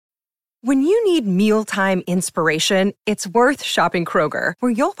When you need mealtime inspiration, it's worth shopping Kroger,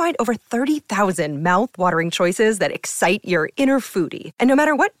 where you'll find over 30,000 mouth-watering choices that excite your inner foodie. And no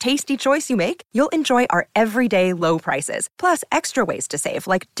matter what tasty choice you make, you'll enjoy our everyday low prices, plus extra ways to save,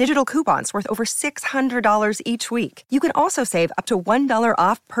 like digital coupons worth over $600 each week. You can also save up to $1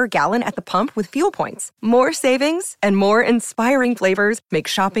 off per gallon at the pump with fuel points. More savings and more inspiring flavors make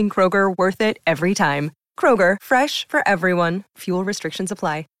shopping Kroger worth it every time. Kroger, fresh for everyone. Fuel restrictions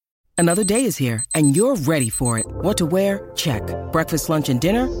apply. Another day is here, and you're ready for it. What to wear? Check. Breakfast, lunch, and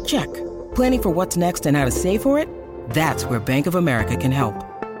dinner? Check. Planning for what's next and how to save for it? That's where Bank of America can help.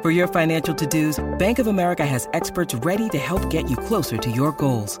 For your financial to-dos, Bank of America has experts ready to help get you closer to your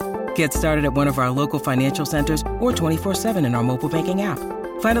goals. Get started at one of our local financial centers or 24/7 in our mobile banking app.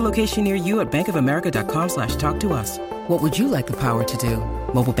 Find a location near you at bankofamerica.com/talktous. What would you like the power to do?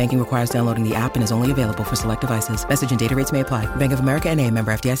 Mobile banking requires downloading the app and is only available for select devices. Message and data rates may apply. Bank of America N.A.,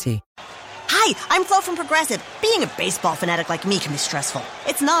 member FDIC. Hi, I'm Flo from Progressive. Being a baseball fanatic like me can be stressful.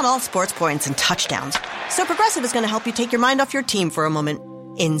 It's not all sports points and touchdowns. So Progressive is going to help you take your mind off your team for a moment.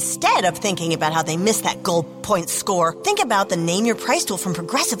 Instead of thinking about how they missed that goal point score, think about the Name Your Price tool from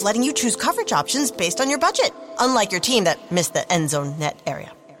Progressive, letting you choose coverage options based on your budget. Unlike your team that missed the end zone net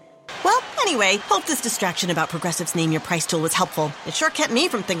area. Well, anyway, hope this distraction about Progressive's Name Your Price tool was helpful. It sure kept me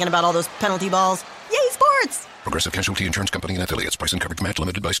from thinking about all those penalty balls. Yay, sports! Progressive Casualty Insurance Company and Affiliates. Price and coverage match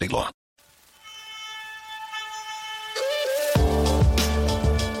limited by state law.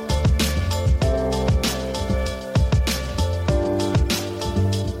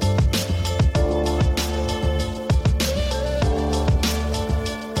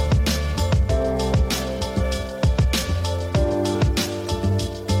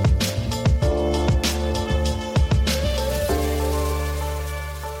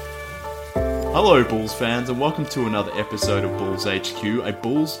 Hello Bulls fans, and welcome to another episode of Bulls HQ, a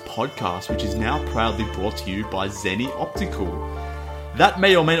Bulls podcast which is now proudly brought to you by Zenni Optical. That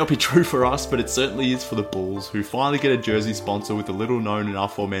may or may not be true for us, but it certainly is for the Bulls, who finally get a jersey sponsor with the little known and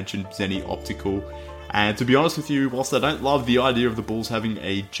aforementioned Zenni Optical. And to be honest with you, whilst I don't love the idea of the Bulls having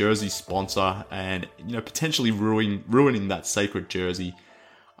a jersey sponsor and potentially ruining that sacred jersey,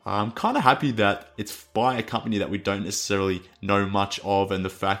 I'm kind of happy that it's by a company that we don't necessarily know much of, and the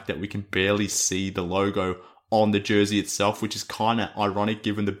fact that we can barely see the logo on the jersey itself, which is kind of ironic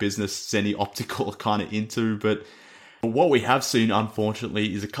given the business Zenni Optical are kind of into. But what we have seen,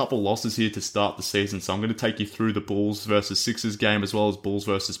 unfortunately, is a couple losses here to start the season. So I'm going to take you through the Bulls versus Sixers game as well as Bulls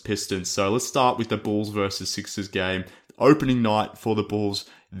versus Pistons. So let's start with the Bulls versus Sixers game. Opening night for the Bulls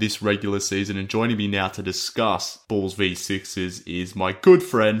this regular season, and joining me now to discuss Bulls v Sixers is my good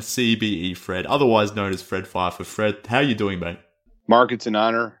friend CBE Fred, otherwise known as Fred Pfeiffer. Fred, how you doing, mate? Mark, it's an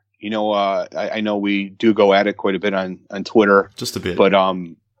honor. I know we do go at it quite a bit on Twitter, just a bit, but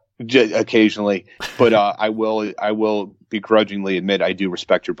occasionally. But I will begrudgingly admit I do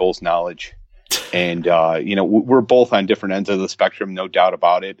respect your Bulls knowledge, and we're both on different ends of the spectrum, no doubt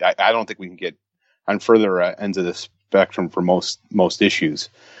about it. I don't think we can get on further ends of the spectrum for most issues,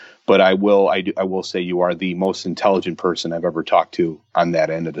 but I will say you are the most intelligent person I've ever talked to on that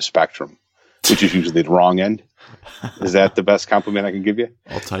end of the spectrum, which is usually the wrong end. Is that the best compliment I can give you?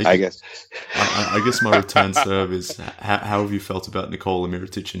 I'll take it. I guess. I guess my return serve is, how have you felt about Nikola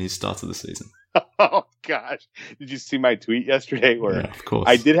Mirotic in his start of the season? Oh gosh, did you see my tweet yesterday where of course.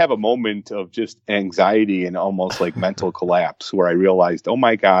 I did have a moment of just anxiety and almost like mental collapse where I realized, oh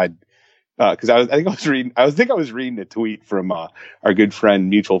my God, because I was reading a tweet from our good friend,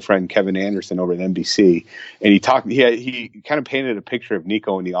 mutual friend Kevin Anderson over at NBC, and he kind of painted a picture of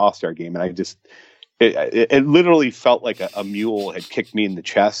Nico in the All-Star game, and it literally felt like a mule had kicked me in the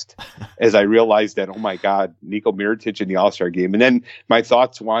chest as I realized that, oh my God, Nico Mirotic in the All-Star game. And then my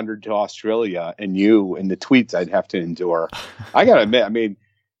thoughts wandered to Australia and you and the tweets I'd have to endure. I got to admit, I mean,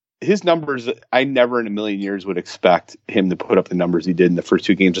 his numbers, I never in a million years would expect him to put up the numbers he did in the first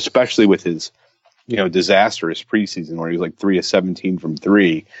two games, especially with his, disastrous preseason where he was like 3 of 17 from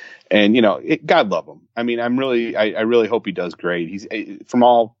three. And, God love him. I mean, I really hope he does great. He's, from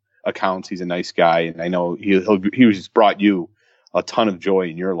all accounts, he's a nice guy. And I know he's brought you a ton of joy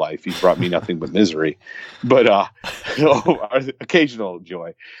in your life. He's brought me nothing but misery, but occasional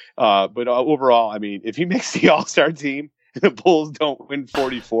joy. But overall, I mean, if he makes the All-Star team, the Bulls don't win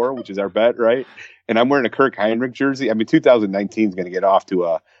 44, which is our bet, right? And I'm wearing a Kirk Heinrich jersey. I mean, 2019 is going to get off to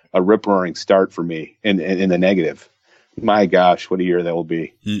a rip-roaring start for me in the negative. My gosh, what a year that will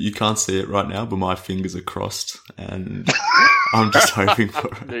be. You can't see it right now, but my fingers are crossed, and I'm just hoping for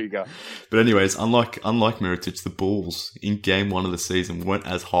it. There you go. But anyways, unlike Mirotic, the Bulls in game one of the season weren't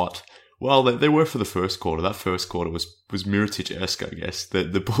as hot Well, they were for the first quarter. That first quarter was Mirotic-esque, I guess.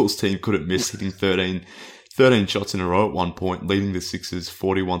 The Bulls team couldn't miss, hitting 13 shots in a row at one point, leading the Sixers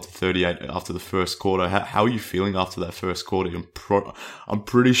 41-38 after the first quarter. How are you feeling after that first quarter? I'm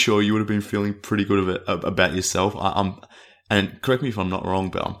pretty sure you would have been feeling pretty good about yourself. And correct me if I'm not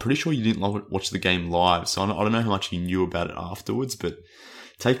wrong, but I'm pretty sure you didn't watch the game live, so I don't know how much you knew about it afterwards, but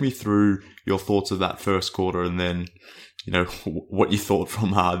take me through your thoughts of that first quarter and then, what you thought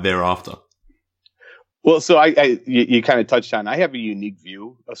from thereafter. Well, so you kind of touched on, I have a unique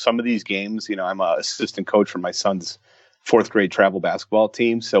view of some of these games. I'm an assistant coach for my son's fourth grade travel basketball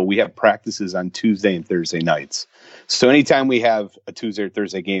team. So we have practices on Tuesday and Thursday nights. So anytime we have a Tuesday or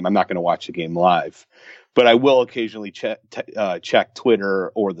Thursday game, I'm not going to watch the game live, but I will occasionally check Twitter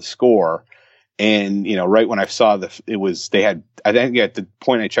or the score. And, right when I saw I think at the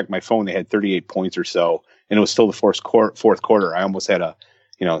point I checked my phone, they had 38 points or so, and it was still the fourth quarter. I almost had to,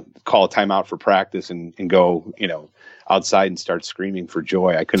 call a timeout for practice and go, outside and start screaming for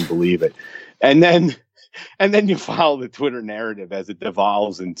joy. I couldn't believe it. And then you follow the Twitter narrative as it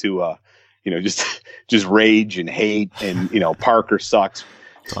devolves into, just rage and hate and, Parker sucks.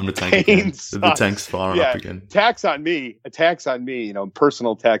 Time to tank again. The tank's firing up again. Attacks on me,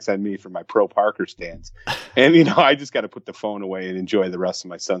 personal attacks on me for my pro Parker stance. And, I just got to put the phone away and enjoy the rest of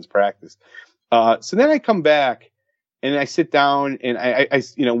my son's practice. So then I come back and I sit down and I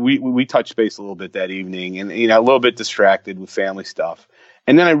we touched base a little bit that evening and, a little bit distracted with family stuff.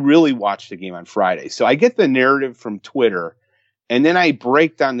 And then I really watched the game on Friday. So I get the narrative from Twitter and then I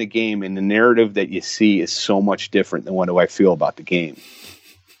break down the game, and the narrative that you see is so much different than what do I feel about the game.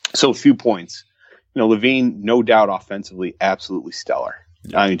 So a few points. LaVine, no doubt offensively, absolutely stellar.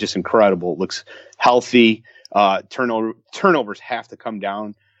 Yeah. I mean, just incredible. Looks healthy. Turnovers have to come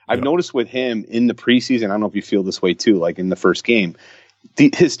down. I've noticed with him in the preseason, I don't know if you feel this way too, like in the first game,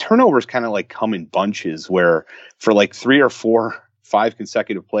 his turnovers kind of like come in bunches where for like 3 or 4, 5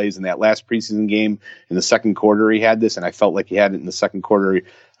 consecutive plays in that last preseason game in the second quarter, he had this, and I felt like he had it in the second quarter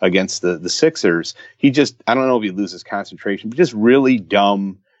against the Sixers. He just, I don't know if he loses concentration, but just really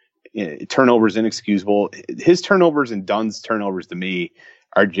dumb turnovers, inexcusable. His turnovers and Dunn's turnovers to me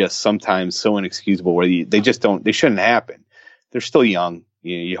are just sometimes so inexcusable where they shouldn't happen. They're still young.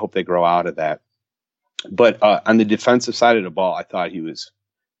 You hope they grow out of that. But on the defensive side of the ball, I thought he was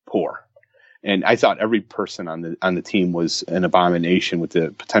poor. And I thought every person on the team was an abomination with the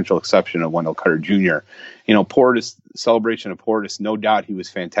potential exception of Wendell Carter Jr. Portis, celebration of Portis, no doubt he was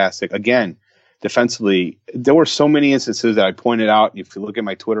fantastic. Again, defensively, there were so many instances that I pointed out. If you look at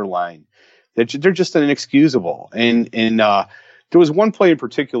my Twitter line, that they're just inexcusable. And there was one play in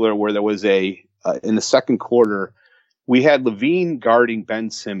particular where there was in the second quarter, we had LaVine guarding Ben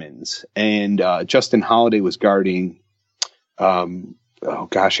Simmons, and Justin Holiday was guarding. I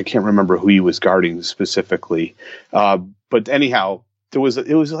can't remember who he was guarding specifically. But anyhow, it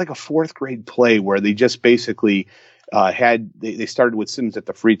was like a fourth grade play where they just basically they started with Simmons at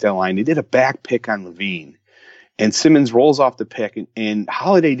the free throw line. They did a back pick on LaVine, and Simmons rolls off the pick, and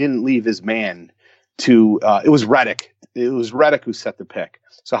Holiday didn't leave his man to. It was Redick. It was Redick who set the pick.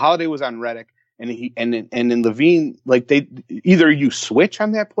 So Holiday was on Redick. And then LaVine, like either you switch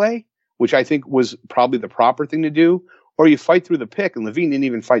on that play, which I think was probably the proper thing to do, or you fight through the pick. And LaVine didn't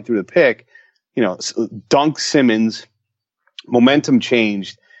even fight through the pick. Dunk Simmons, momentum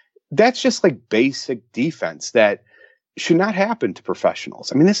changed. That's just like basic defense that should not happen to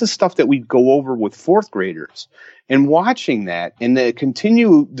professionals. I mean, this is stuff that we go over with fourth graders. And watching that and the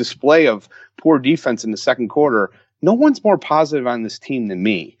continued display of poor defense in the second quarter, no one's more positive on this team than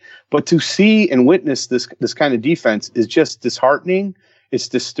me. But to see and witness this kind of defense is just disheartening. It's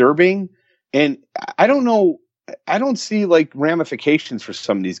disturbing. And I don't know. I don't see like ramifications for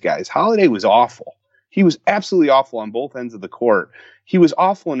some of these guys. Holiday was awful. He was absolutely awful on both ends of the court. He was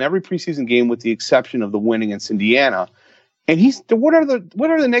awful in every preseason game with the exception of the win against Indiana. And what are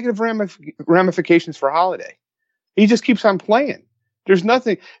the negative ramifications for Holiday? He just keeps on playing. There's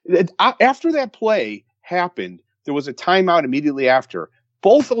nothing. After that play happened, there was a timeout immediately after.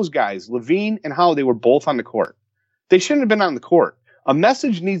 Both those guys, LaVine and Holiday, were both on the court. They shouldn't have been on the court. A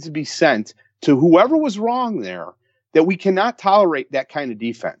message needs to be sent to whoever was wrong there that we cannot tolerate that kind of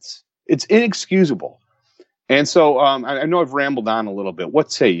defense. It's inexcusable. And so I know I've rambled on a little bit.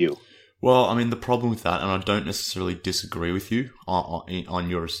 What say you? Well, I mean, the problem with that, and I don't necessarily disagree with you on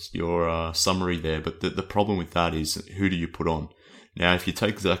your summary there, but the problem with that is, who do you put on? Now, if you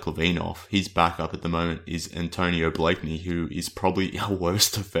take Zach LaVine off, his backup at the moment is Antonio Blakeney, who is probably a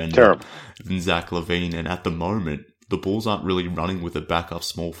worse defender than Zach LaVine. And at the moment, the Bulls aren't really running with a backup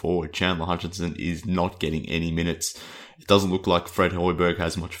small forward. Chandler Hutchinson is not getting any minutes. It doesn't look like Fred Hoiberg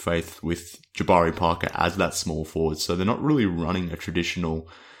has much faith with Jabari Parker as that small forward. So they're not really running a traditional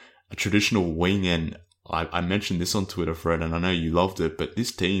wing. And I mentioned this on Twitter, Fred, and I know you loved it, but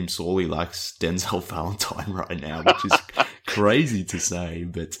this team sorely lacks Denzel Valentine right now, which is crazy to say.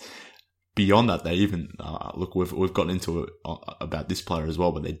 But beyond that, they even look. We've gotten into it about this player as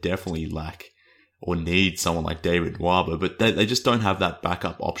well, but they definitely lack or need someone like David Nwaba, but they just don't have that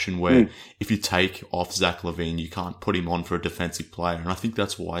backup option where if you take off Zach LaVine, you can't put him on for a defensive player. And I think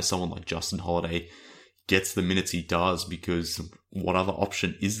that's why someone like Justin Holiday gets the minutes he does, because what other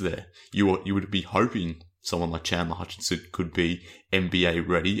option is there? You would be hoping someone like Chandler Hutchinson could be NBA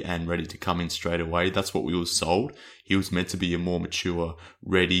ready and ready to come in straight away. That's what we were sold. He was meant to be a more mature,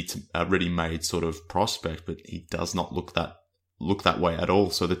 ready-made sort of prospect, but he does not look that way at all.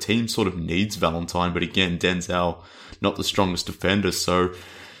 So the team sort of needs Valentine, but again, Denzel, not the strongest defender. So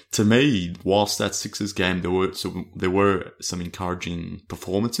to me, whilst that Sixers game, there were some encouraging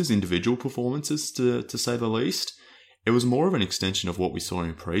performances, individual performances to say the least. It was more of an extension of what we saw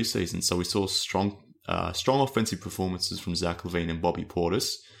in preseason. So we saw strong offensive performances from Zach LaVine and Bobby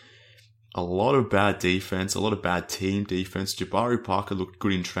Portis. A lot of bad defense, a lot of bad team defense. Jabari Parker looked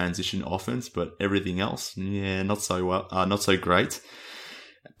good in transition offense, but everything else, not so great.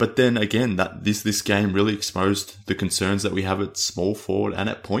 But then again, this game really exposed the concerns that we have at small forward and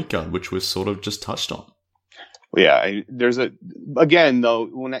at point guard, which was sort of just touched on. Yeah, again though,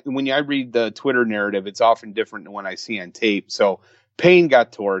 when I read the Twitter narrative, it's often different than when I see on tape. So Payne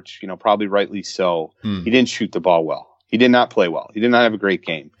got torched, probably rightly so. He didn't shoot the ball well. He did not play well. He did not have a great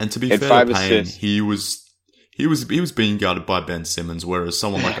game. And to be fair to Payne, he was being guarded by Ben Simmons, whereas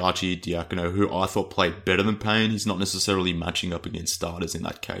someone like Archie Diacono, who I thought played better than Payne, he's not necessarily matching up against starters in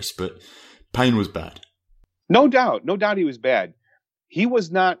that case, but Payne was bad. No doubt he was bad. He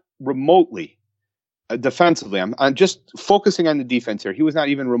was not remotely defensively. I'm just focusing on the defense here. He was not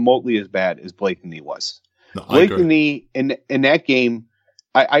even remotely as bad as Blakeney was. No, Blakeney in that game,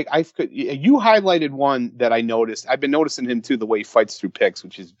 you highlighted one that I noticed. I've been noticing him too, the way he fights through picks,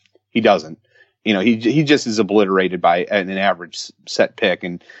 which is he doesn't. He just is obliterated by an average set pick,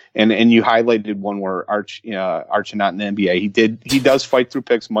 and you highlighted one where Arch not in the NBA. He does fight through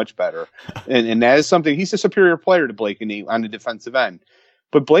picks much better, and that is something. He's a superior player to Blakeney on the defensive end.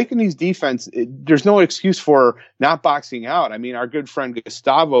 But Blakeney's defense, there's no excuse for not boxing out. I mean, our good friend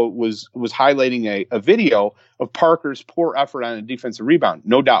Gustavo was highlighting a video of Parker's poor effort on a defensive rebound.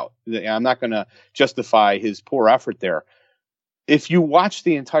 No doubt. I'm not going to justify his poor effort there. If you watch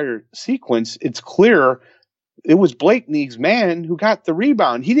the entire sequence, it's clear it was Blakeney's man who got the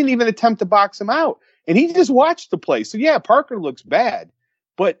rebound. He didn't even attempt to box him out, and he just watched the play. So, yeah, Parker looks bad,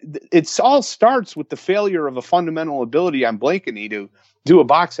 but it all starts with the failure of a fundamental ability on Blakeney to do a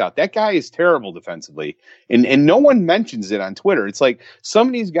box out. That guy is terrible defensively, and no one mentions it on Twitter. It's like some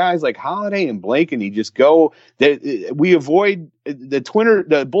of these guys like Holiday and Blakeney just go. We avoid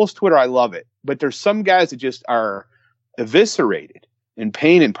the Bulls Twitter. I love it, but there's some guys that just are eviscerated in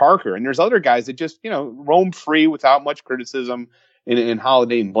Payne and Parker, and there's other guys that just roam free without much criticism in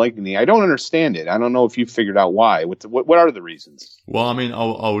Holiday and Blakeney. I don't understand it. I don't know if you figured out why. What are the reasons? Well, I mean,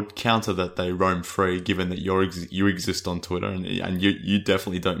 I would counter that they roam free, given that you exist on Twitter, and you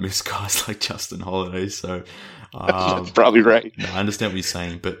definitely don't miss guys like Justin Holiday. So that's probably right. I understand what you're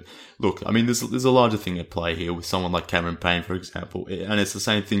saying, but look, I mean, there's a larger thing at play here with someone like Cameron Payne, for example, and it's the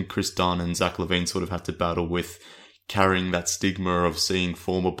same thing Chris Dunn and Zach LaVine sort of have to battle with, carrying that stigma of seeing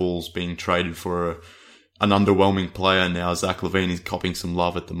former Bulls being traded for an underwhelming player. Now Zach LaVine is copping some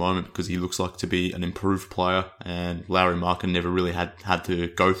love at the moment because he looks like to be an improved player, and Larry Markin never really had to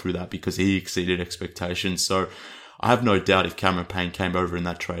go through that because he exceeded expectations. So I have no doubt if Cameron Payne came over in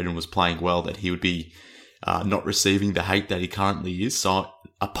that trade and was playing well, that he would be not receiving the hate that he currently is. So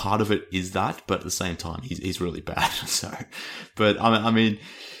a part of it is that, but at the same time, he's really bad. So, but I mean,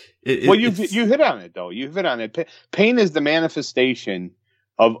 you hit on it though. You hit on it. Payne is the manifestation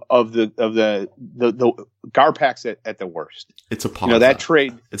of the Garpax at the worst. It's a part of that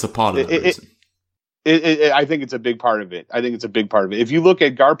trade. It's a part of the reason. I think it's a big part of it. If you look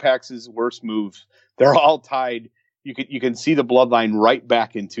at Garpax's worst moves, they're all tied. You can see the bloodline right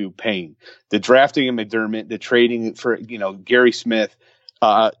back into Payne. The drafting of McDermott, the trading for Gary Smith,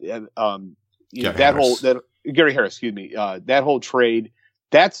 Gary Harris, excuse me, that whole trade.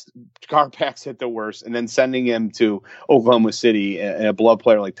 That's Garpax at the worst, and then sending him to Oklahoma City and a blood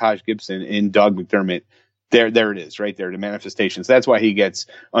player like Taj Gibson and Doug McDermott. There it is, right there, the manifestations. That's why he gets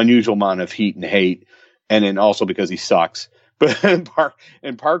unusual amount of heat and hate, and then also because he sucks. But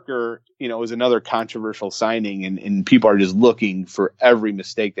and Parker, is another controversial signing, and people are just looking for every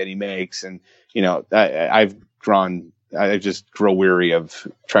mistake that he makes. And I just grow weary of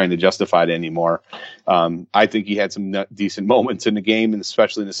trying to justify it anymore. I think he had some decent moments in the game, and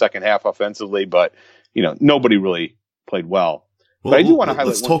especially in the second half offensively. But nobody really played well. But I do want to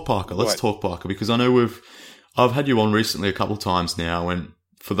highlight. Let's talk Parker because I know I've had you on recently a couple of times now, and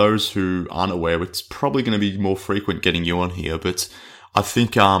for those who aren't aware, it's probably going to be more frequent getting you on here, but I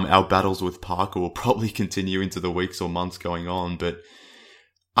think our battles with Parker will probably continue into the weeks or months going on. But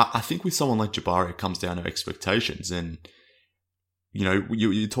I think with someone like Jabari, it comes down to expectations. And,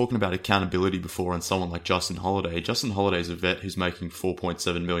 you're talking about accountability before, and someone like Justin Holiday. Justin Holiday is a vet who's making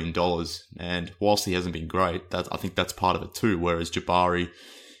 $4.7 million. And whilst he hasn't been great, I think that's part of it too. Whereas Jabari,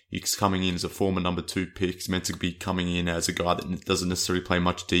 he's coming in as a former number 2 pick. He's meant to be coming in as a guy that doesn't necessarily play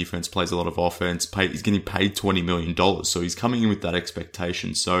much defense, plays a lot of offense. He's getting paid $20 million. So he's coming in with that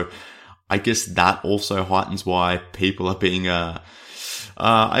expectation. So I guess that also heightens why people are being, I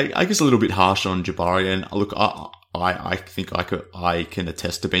guess, a little bit harsh on Jabari. And look, I think I can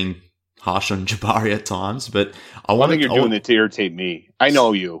attest to being harsh on Jabari at times. But I think you're doing it to irritate me. I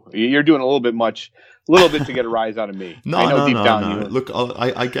know you. You're doing a little bit to get a rise out of me. No. Look,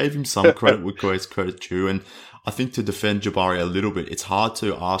 I gave him some credit where credit due, and I think to defend Jabari a little bit, it's hard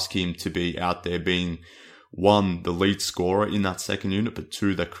to ask him to be out there being, one, the lead scorer in that second unit, but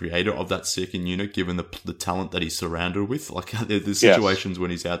two, the creator of that second unit, given the talent that he's surrounded with. Like, there's situations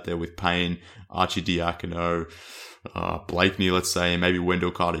when he's out there with Payne, Archie Diacono, Blakeney, let's say, and maybe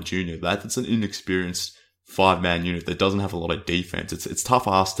Wendell Carter Jr. That's an inexperienced 5-man unit that doesn't have a lot of defense. It's tough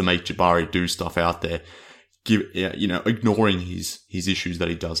ask to make Jabari do stuff out there, ignoring his issues that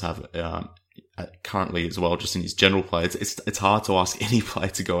he does have currently as well, just in his general play. It's hard to ask any player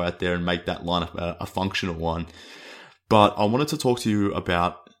to go out there and make that lineup a functional one. But I wanted to talk to you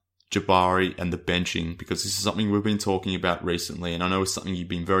about Jabari and the benching, because this is something we've been talking about recently, and I know it's something you've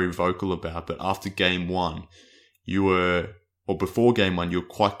been very vocal about. But after game one, before game one, you were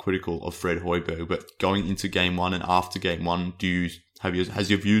quite critical of Fred Hoiberg, but going into game one and after game one, has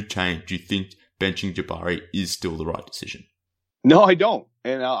your view changed? Do you think benching Jabari is still the right decision? No, I don't.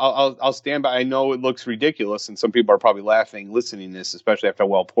 And I'll stand by. I know it looks ridiculous, and some people are probably laughing listening to this, especially after how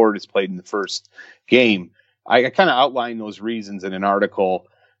well Portis played in the first game. I kind of outlined those reasons in an article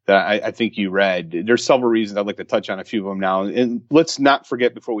that I think you read. There's several reasons. I'd like to touch on a few of them now. And let's not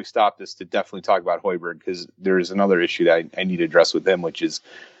forget, before we stop this, to definitely talk about Hoiberg, because there's another issue that I need to address with him, which is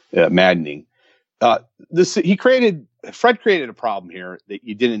maddening. Fred created a problem here that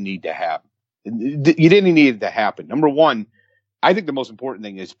you didn't need to have. You didn't need it to happen. Number one, I think the most important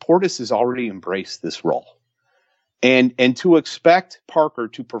thing is Portis has already embraced this role. And to expect Parker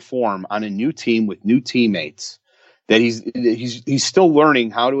to perform on a new team with new teammates, that he's still learning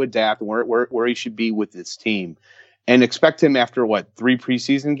how to adapt and where he should be with this team, and expect him after 3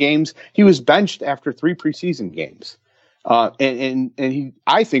 preseason games. He was benched after 3 preseason games. And he,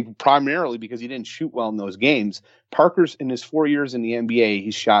 I think, primarily because he didn't shoot well in those games. Parker's, in his 4 years in the NBA,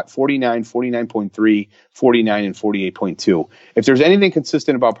 he's shot 49, 49.3, 49, and 48.2. If there's anything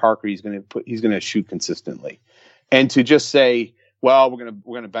consistent about Parker, he's going to shoot consistently. And to just say, well, we're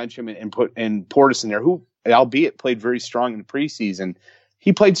going to bench him and put Portis in there, who, albeit played very strong in the preseason,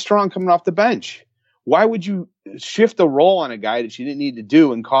 he played strong coming off the bench. Why would you shift a role on a guy that you didn't need to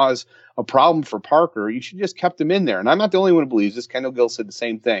do and cause a problem for Parker? You should just kept him in there. And I'm not the only one who believes this. Kendall Gill said the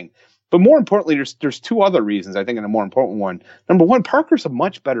same thing. But more importantly, there's 2 other reasons, I think, and a more important one. Number one, Parker's a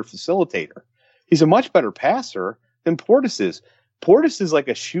much better facilitator. He's a much better passer than Portis is. Portis is like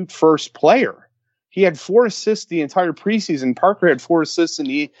a shoot-first player. He had 4 assists the entire preseason. Parker had 4 assists in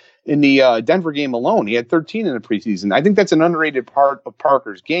the Denver game alone. He had 13 in the preseason. I think that's an underrated part of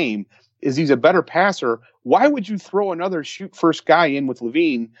Parker's game, is he's a better passer. Why would you throw another shoot first guy in with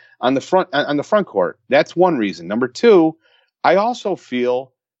Levine on the front court? That's one reason. Number 2, I also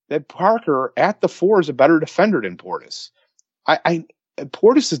feel that Parker at the 4 is a better defender than Portis.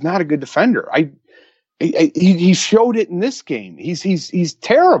 Portis is not a good defender. He showed it in this game. He's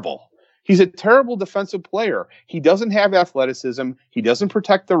terrible. He's a terrible defensive player. He doesn't have athleticism. He doesn't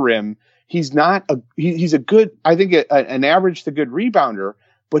protect the rim. He's a good, I think, an average to good rebounder,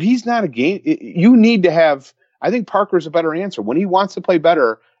 but he's not a game. You need to have, I think Parker's a better answer. When he wants to play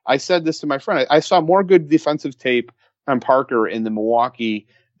better, I said this to my friend, I saw more good defensive tape on Parker in the Milwaukee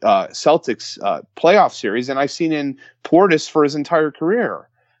Celtics playoff series than I've seen in Portis for his entire career.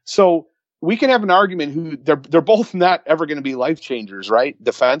 So we can have an argument who they're both not ever going to be life changers, right?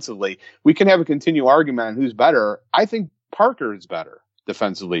 Defensively, we can have a continual argument on who's better. I think Parker is better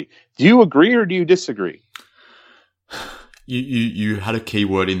defensively. Do you agree or do you disagree? You had a key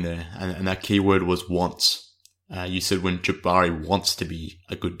word in there, and that key word was wants. You said when Jabari wants to be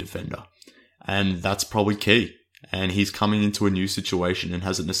a good defender, and that's probably key. And he's coming into a new situation and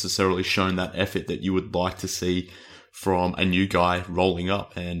hasn't necessarily shown that effort that you would like to see from a new guy rolling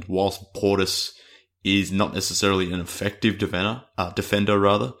up. And whilst Portis is not necessarily an effective defender,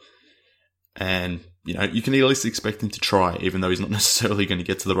 and you know, you can at least expect him to try, even though he's not necessarily going to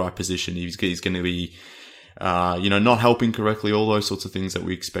get to the right position. He's going to be, not helping correctly, all those sorts of things that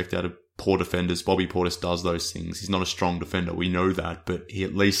we expect out of poor defenders. Bobby Portis does those things. He's not a strong defender. We know that, but he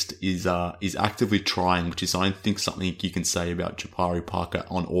at least is actively trying, which is, I think, something you can say about Jabari Parker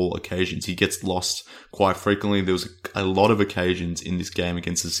on all occasions. He gets lost quite frequently. There was a lot of occasions in this game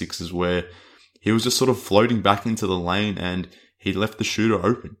against the Sixers where he was just sort of floating back into the lane and he left the shooter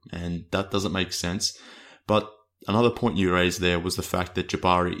open, and that doesn't make sense. But another point you raised there was the fact that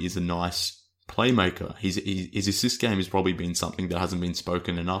Jabari is a nice playmaker. His assist game has probably been something that hasn't been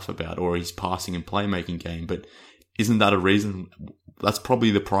spoken enough about, or his passing and playmaking game. But isn't that a reason? That's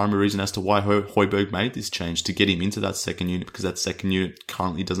probably the primary reason as to why Hoiberg made this change, to get him into that second unit, because that second unit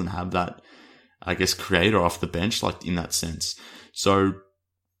currently doesn't have that, I guess, creator off the bench, like in that sense. So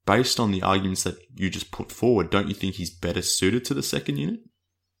based on the arguments that you just put forward, don't you think he's better suited to the second unit?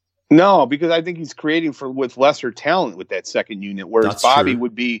 No, because I think he's creating with lesser talent with that second unit, whereas That's Bobby true.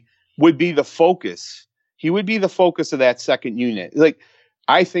 would be the focus. He would be the focus of that second unit. Like,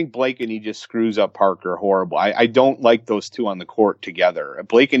 I think Blakeney just screws up Parker horrible. I don't like those two on the court together.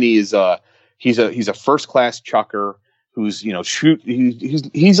 Blakeney is he's a first class chucker who's, you know,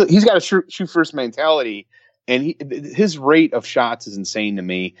 he's got a shoot first mentality. And his rate of shots is insane to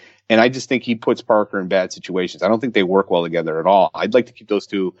me. And I just think he puts Parker in bad situations. I don't think they work well together at all. I'd like to keep those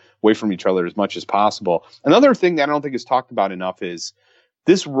two away from each other as much as possible. Another thing that I don't think is talked about enough is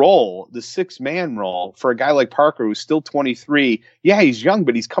this role, the 6-man role for a guy like Parker, who's still 23. Yeah, he's young,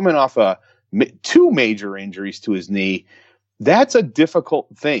 but he's coming off two major injuries to his knee. That's a difficult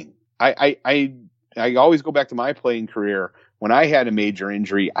thing. I always go back to my playing career. When I had a major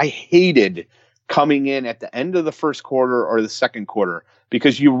injury, I hated coming in at the end of the first quarter or the second quarter,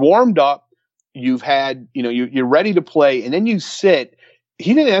 because you warmed up, you've had, you're ready to play, and then you sit.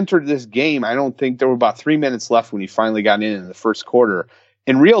 He didn't enter this game. I don't think there were about 3 minutes left when he finally got in the first quarter.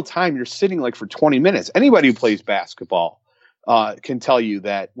 In real time, you're sitting like for 20 minutes. Anybody who plays basketball can tell you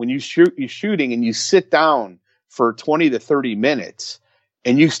that when you're shooting and you sit down for 20 to 30 minutes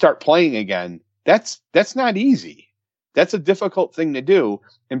and you start playing again, that's not easy. That's a difficult thing to do.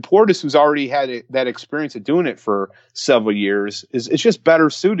 And Portis, who's already had that experience of doing it for several years, is just better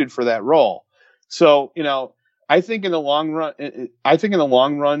suited for that role. So, I think in the long run,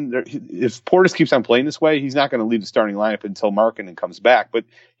 if Portis keeps on playing this way, he's not going to leave the starting lineup until Markkanen comes back. But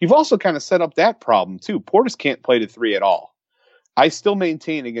you've also kind of set up that problem too. Portis can't play the 3 at all. I still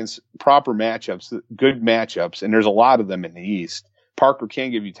maintain against proper matchups, good matchups, and there's a lot of them in the East, Parker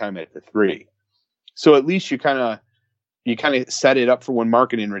can give you time at the 3. So at least you kind of set it up for when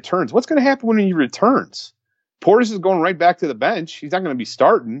Markkanen returns. What's going to happen when he returns? Portis is going right back to the bench. He's not going to be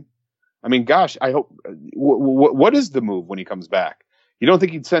starting. I mean, gosh, I hope. What is the move when he comes back? You don't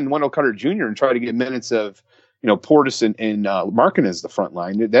think he'd send Wendell Carter Jr. and try to get minutes of, Portis and Markkanen as the front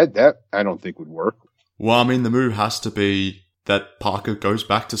line? That I don't think would work. Well, I mean, the move has to be that Parker goes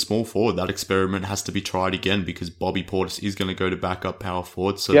back to small forward. That experiment has to be tried again, because Bobby Portis is going to go to backup power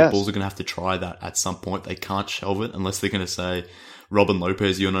forward. So The Bulls are going to have to try that at some point. They can't shelve it unless they're going to say, Robin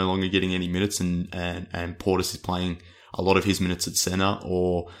Lopez, you're no longer getting any minutes, and Portis is playing a lot of his minutes at center,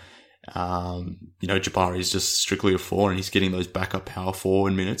 or Jabari is just strictly a 4 and he's getting those backup power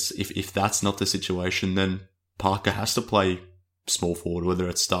forward minutes. If that's not the situation, then Parker has to play small forward, whether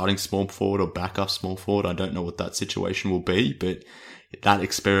it's starting small forward or backup small forward. I don't know what that situation will be, but that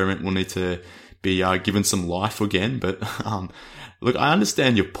experiment will need to be given some life again. But look, I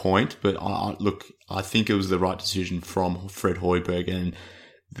understand your point, but I think it was the right decision from Fred Hoiberg, and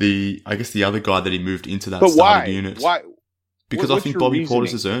I guess the other guy that he moved into that starting unit. Why? Because I think Bobby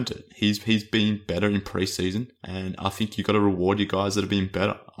Portis has earned it. He's been better in preseason, and I think you've got to reward your guys that have been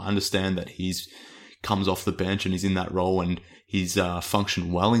better. I understand that he's comes off the bench and he's in that role and he's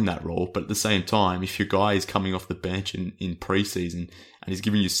functioned well in that role. But at the same time, if your guy is coming off the bench in preseason and he's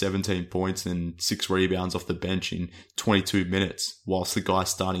giving you 17 points and 6 rebounds off the bench in 22 minutes, whilst the guy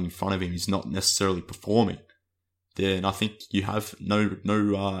starting in front of him is not necessarily performing, then I think you have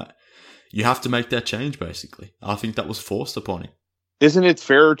you have to make that change, basically. I think that was forced upon him. Isn't it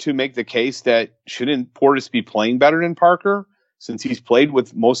fair to make the case that shouldn't Portis be playing better than Parker, since he's played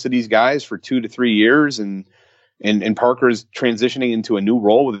with most of these guys for 2 to 3 years and Parker is transitioning into a new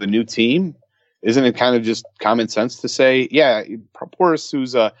role with a new team? Isn't it kind of just common sense to say, yeah, Portis,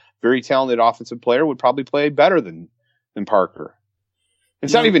 who's a very talented offensive player, would probably play better than Parker?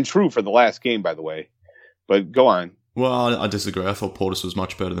 It's not even true for the last game, by the way. But go on. Well, I disagree. I thought Portis was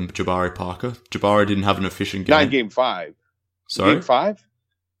much better than Jabari Parker. Jabari didn't have an efficient game. Not in Game 5. Sorry? Game 5?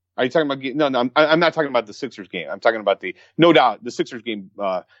 Are you talking about No, I'm not talking about the Sixers game. I'm talking about no doubt, the Sixers game,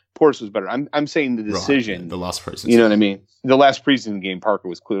 Portis was better. I'm saying the decision. Right, the last preseason. You know what I mean? The last preseason game, Parker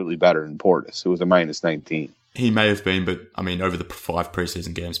was clearly better than Portis. It was a minus 19. He may have been, but I mean, over the 5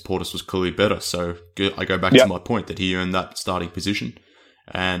 preseason games, Portis was clearly better. So I go back to my point that he earned that starting position.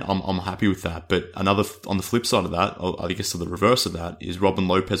 And I'm happy with that. But on the flip side of that, I guess the reverse of that, is Robin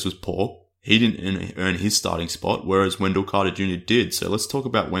Lopez was poor. He didn't earn his starting spot, whereas Wendell Carter Jr. did. So let's talk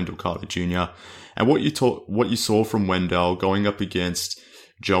about Wendell Carter Jr. and what you saw from Wendell going up against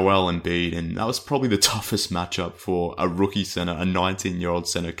Joel Embiid, and that was probably the toughest matchup for a rookie center, a 19-year-old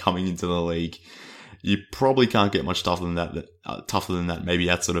center coming into the league. You probably can't get much tougher than that. Maybe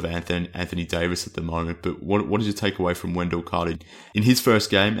outside of Anthony Davis at the moment. But what did you take away from Wendell Carter in his first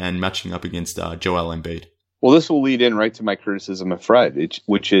game and matching up against Joel Embiid? Well, this will lead in right to my criticism of Fred,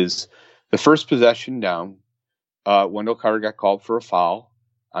 which is the first possession down. Wendell Carter got called for a foul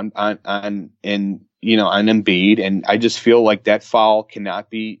on Embiid, and I just feel like that foul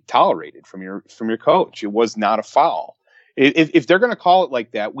cannot be tolerated from your coach. It was not a foul. If they're going to call it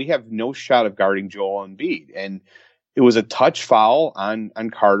like that, we have no shot of guarding Joel Embiid. And it was a touch foul on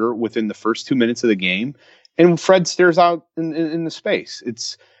Carter within the first 2 minutes of the game, and Fred stares out in the space.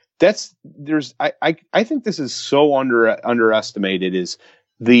 I think this is so underestimated, is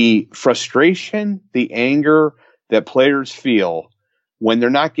the frustration, the anger that players feel when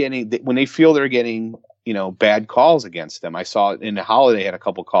they feel they're getting, bad calls against them. I saw it in Holiday had a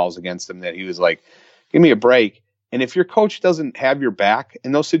couple calls against him that he was like, give me a break. And if your coach doesn't have your back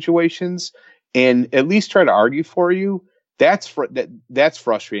in those situations and at least try to argue for you, that's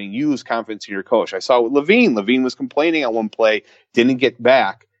frustrating. You lose confidence in your coach. I saw with Levine. Levine was complaining on one play, didn't get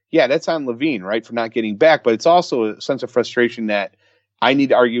back. Yeah, that's on Levine, right, for not getting back. But it's also a sense of frustration that I need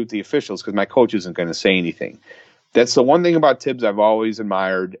to argue with the officials because my coach isn't going to say anything. That's the one thing about Tibbs I've always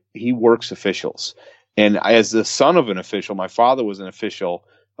admired. He works officials. And as the son of an official, my father was an official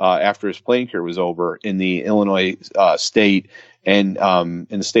after his playing career was over in the Illinois state and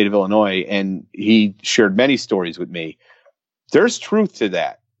in the state of Illinois. And he shared many stories with me. There's truth to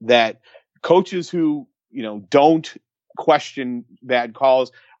that coaches who, don't question bad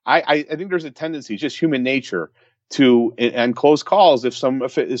calls. I think there's a tendency, just human nature, to, and close calls, if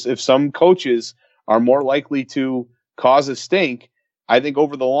some coaches are more likely to cause a stink, I think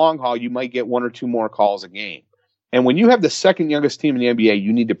over the long haul, you might get 1 or 2 more calls a game. And when you have the second youngest team in the NBA,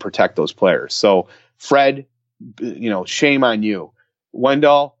 you need to protect those players. So Fred, shame on you.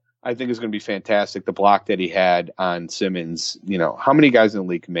 Wendell, I think is going to be fantastic. The block that he had on Simmons, how many guys in the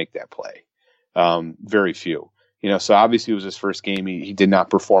league can make that play? Very few. So obviously it was his first game. He did not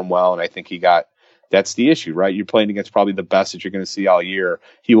perform well, and I think that's the issue, right? You're playing against probably the best that you're going to see all year.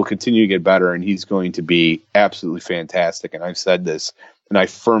 He will continue to get better, and he's going to be absolutely fantastic. And I've said this, and I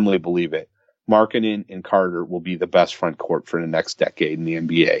firmly believe it. Markkanen and Carter will be the best front court for the next decade in the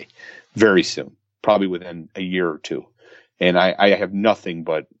NBA very soon, probably within a year or two. And I have nothing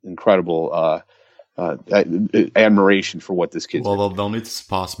but incredible admiration for what this kid's doing. Well, they'll need to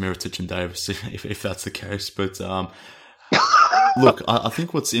surpass Mirotic and Davis if that's the case. But look, I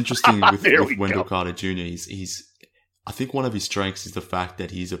think what's interesting with Wendell Carter Jr. is I think one of his strengths is the fact that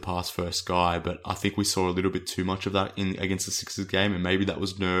he's a pass-first guy, but I think we saw a little bit too much of that against the Sixers game, and maybe that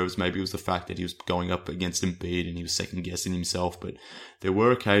was nerves, maybe it was the fact that he was going up against Embiid and he was second-guessing himself, but there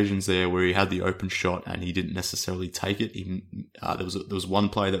were occasions there where he had the open shot and he didn't necessarily take it. There was one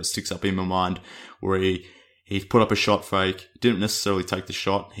play that sticks up in my mind where he put up a shot fake, didn't necessarily take the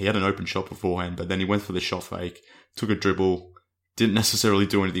shot. He had an open shot beforehand, but then he went for the shot fake, took a dribble, didn't necessarily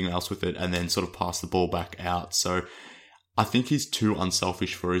do anything else with it, and then sort of passed the ball back out. So I think he's too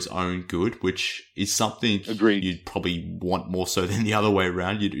unselfish for his own good, which is something you'd probably want more so than the other way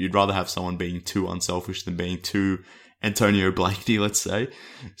around. You'd rather have someone being too unselfish than being too Antonio Blakeney, let's say.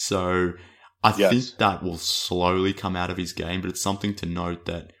 So I think that will slowly come out of his game, but it's something to note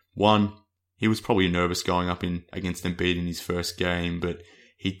that, one, he was probably nervous going up against Embiid in his first game, but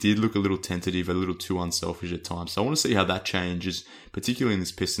he did look a little tentative, a little too unselfish at times. So I want to see how that changes, particularly in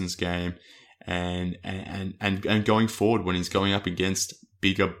this Pistons game. And going forward when he's going up against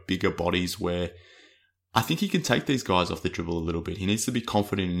bigger bodies, where I think he can take these guys off the dribble a little bit. He needs to be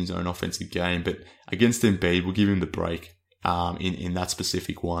confident in his own offensive game, but against Embiid, we'll give him the break in that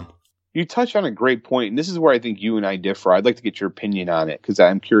specific one. You touch on a great point, and this is where I think you and I differ. I'd like to get your opinion on it because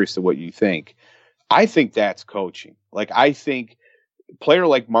I'm curious to what you think. I think that's coaching. Like, I think a player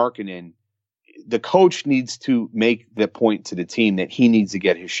like Markkanen, the coach needs to make the point to the team that he needs to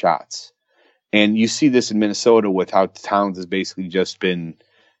get his shots. And you see this in Minnesota with how Towns has basically just been,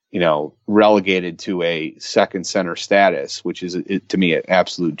 relegated to a second center status, which is, to me, an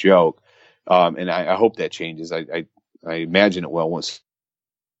absolute joke. And I hope that changes. I imagine it will as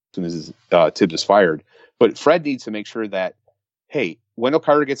soon as Tibbs is fired. But Fred needs to make sure that, hey, Wendell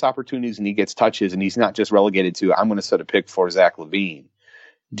Carter gets opportunities and he gets touches, and he's not just relegated to, I'm going to set a pick for Zach LaVine.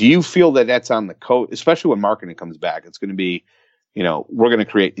 Do you feel that that's on the coach, especially when Markkanen comes back? It's going to be, we're going to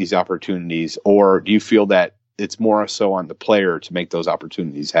create these opportunities, or do you feel that it's more so on the player to make those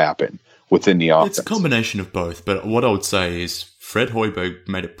opportunities happen within the offense? It's a combination of both, but what I would say is Fred Hoiberg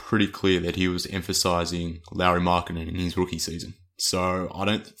made it pretty clear that he was emphasizing Lauri Markkanen in his rookie season. So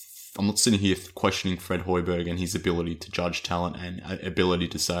I'm not sitting here questioning Fred Hoiberg and his ability to judge talent and ability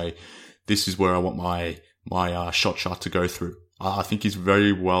to say, this is where I want my shot to go through. I think he's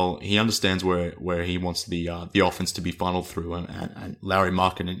very well, he understands where he wants the offense to be funneled through, and Lauri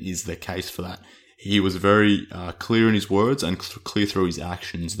Markkanen is the case for that. He was very clear in his words and clear through his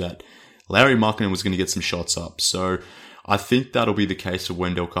actions that Lauri Markkanen was going to get some shots up. So I think that'll be the case for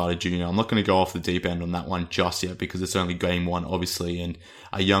Wendell Carter Jr. I'm not going to go off the deep end on that one just yet because it's only game one, obviously, and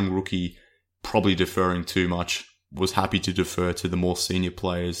a young rookie probably deferring too much was happy to defer to the more senior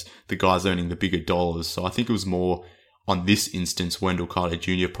players, the guys earning the bigger dollars. So I think it was more, on this instance, Wendell Carter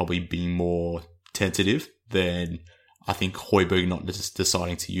Jr. probably being more tentative than I think Hoiberg not just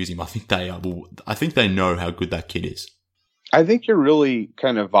deciding to use him. I think they know how good that kid is. I think you're really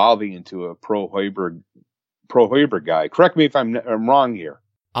kind of evolving into a pro Hoiberg guy. Correct me if I'm wrong here.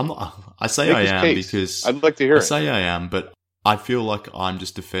 I say I am because I'd like to hear it. I say I am, but I feel like I'm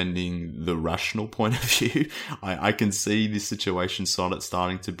just defending the rational point of view. I can see this situation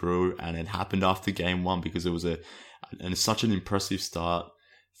starting to brew, and it happened after game one because it was such an impressive start.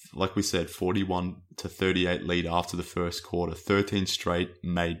 Like we said, 41-38 lead after the first quarter, 13 straight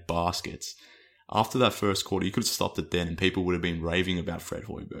made baskets. After that first quarter, you could have stopped it then and people would have been raving about Fred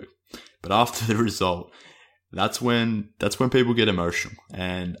Hoiberg. But after the result, that's when people get emotional.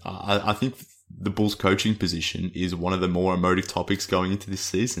 And I think the Bulls coaching position is one of the more emotive topics going into this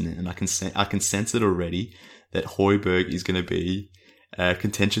season. And I can sense it already that Hoiberg is going to be a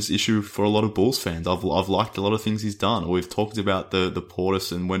contentious issue for a lot of Bulls fans. I've liked a lot of things he's done. We've talked about the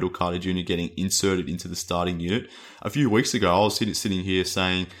Portis and Wendell Carter Jr. getting inserted into the starting unit. A few weeks ago, I was sitting here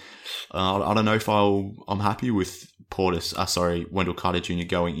saying, I don't know if I'm happy with Wendell Carter Jr.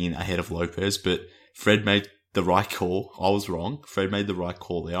 going in ahead of Lopez, but Fred made the right call. I was wrong. Fred made the right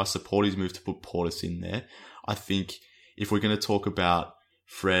call there. I support his move to put Portis in there. I think if we're going to talk about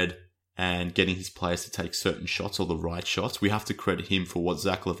Fred and getting his players to take certain shots or the right shots, we have to credit him for what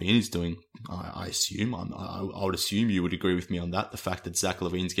Zach LaVine is doing. I assume. I would assume you would agree with me on that. The fact that Zach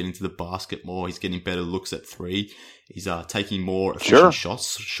LaVine's getting to the basket more, he's getting better looks at three, he's taking more efficient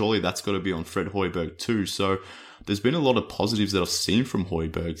shots. Surely that's got to be on Fred Hoiberg too. So there's been a lot of positives that I've seen from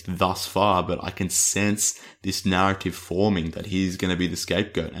Hoiberg thus far, but I can sense this narrative forming that he's going to be the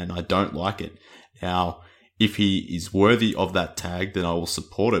scapegoat, and I don't like it. Now, if he is worthy of that tag, then I will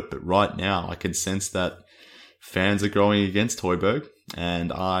support it. But right now, I can sense that fans are growing against Hoiberg,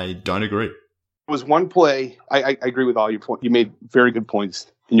 and I don't agree. It was one play. I agree with all your points. You made very good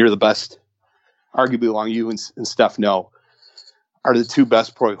points, and you're the best. Arguably, along you and Steph are the two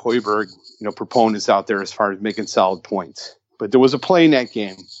best pro Hoiberg proponents out there as far as making solid points. But there was a play in that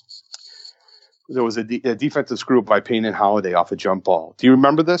game. There was a defensive screw up by Payne and Holiday off a jump ball. Do you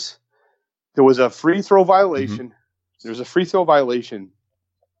remember this? There was a free throw violation. Mm-hmm. There was a free throw violation,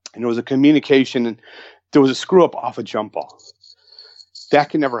 and there was a communication, and there was a screw up off a jump ball. That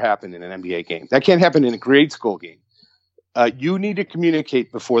can never happen in an NBA game. That can't happen in a grade school game. You need to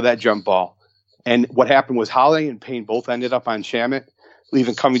communicate before that jump ball. And what happened was Holiday and Payne both ended up on Shamet,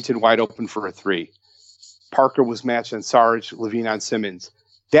 leaving Covington wide open for a three. Parker was matched on Sarge, LaVine on Simmons.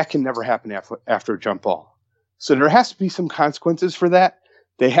 That can never happen after a jump ball. So there has to be some consequences for that.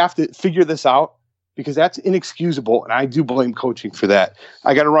 They have to figure this out because that's inexcusable, and I do blame coaching for that.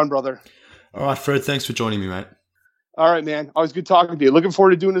 I got to run, brother. All right, Fred, thanks for joining me, mate. All right, man. Always good talking to you. Looking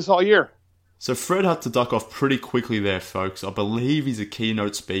forward to doing this all year. So Fred had to duck off pretty quickly there, folks. I believe he's a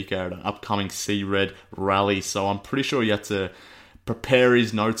keynote speaker at an upcoming C-Red rally, so I'm pretty sure he had to prepare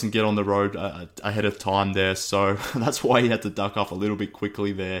his notes and get on the road ahead of time there. So that's why he had to duck off a little bit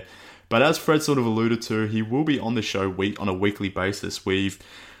quickly there. But as Fred sort of alluded to, he will be on the show on a weekly basis. We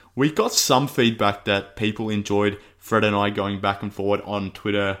got some feedback that people enjoyed Fred and I going back and forward on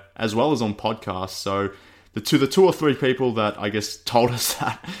Twitter as well as on podcasts. So the two or three people that I guess told us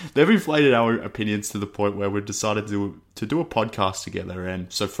that they've inflated our opinions to the point where we've decided to do a podcast together.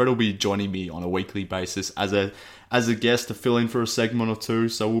 And so Fred will be joining me on a weekly basis as a guest to fill in for a segment or two.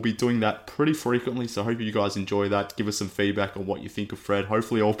 So we'll be doing that pretty frequently. So I hope you guys enjoy that. Give us some feedback on what you think of Fred.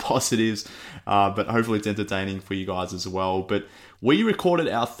 Hopefully all positives, but hopefully it's entertaining for you guys as well. But we recorded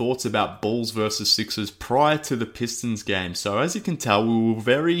our thoughts about Bulls versus Sixers prior to the Pistons game. So as you can tell, we were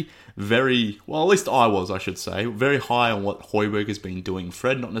very, well, at least I was, I should say, very high on what Hoiberg has been doing.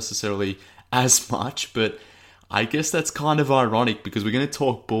 Fred, not necessarily as much, but I guess that's kind of ironic because we're going to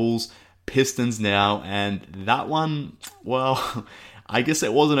talk Bulls, Pistons now, and that one, well, I guess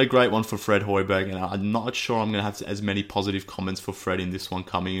it wasn't a great one for Fred Hoiberg, and I'm not sure I'm going to have as many positive comments for Fred in this one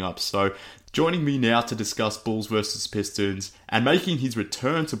coming up. So joining me now to discuss Bulls versus Pistons and making his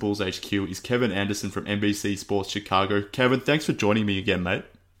return to Bulls HQ is Kevin Anderson from NBC Sports Chicago. Kevin, thanks for joining me again, mate.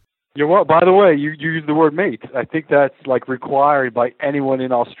 You're well. By the way, you use the word mate. I think that's like required by anyone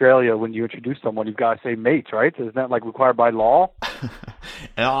in Australia when you introduce someone. You've got to say mate, right? Isn't that like required by law?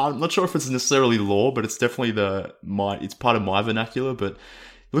 I'm not sure if it's necessarily law, but it's definitely it's part of my vernacular. But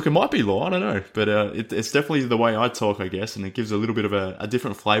look, it might be law. I don't know, but it's definitely the way I talk, I guess, and it gives a little bit of a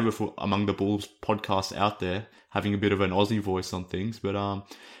different flavor among the Bulls podcasts out there, having a bit of an Aussie voice on things. But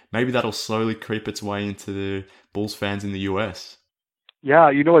maybe that'll slowly creep its way into the Bulls fans in the US.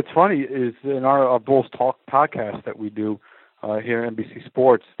 Yeah, you know what's funny is in our Bulls Talk podcast that we do here at NBC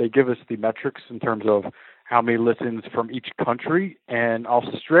Sports, they give us the metrics in terms of how many listens from each country, and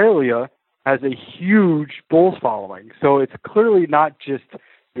Australia has a huge Bulls following. So it's clearly not just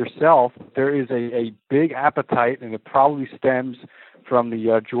yourself. There is a big appetite, and it probably stems from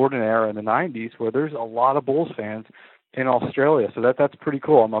the Jordan era in the 90s where there's a lot of Bulls fans in Australia. So that's pretty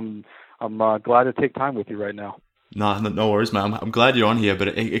cool. I'm glad to take time with you right now. No worries, man. I'm glad you're on here, but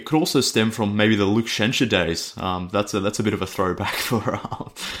it could also stem from maybe the Luke Schenscher days. That's a bit of a throwback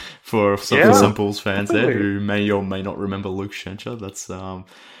for some Bulls fans there who may or may not remember Luke Schenscher. That's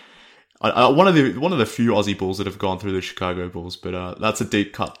one of the few Aussie Bulls that have gone through the Chicago Bulls, but that's a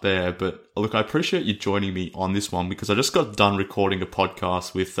deep cut there. But look, I appreciate you joining me on this one because I just got done recording a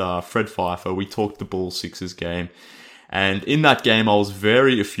podcast with Fred Pfeiffer. We talked the Bulls Sixers game, and in that game I was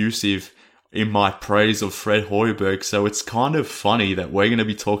very effusive in my praise of Fred Hoiberg. So it's kind of funny that we're going to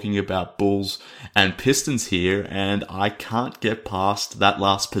be talking about Bulls and Pistons here, and I can't get past that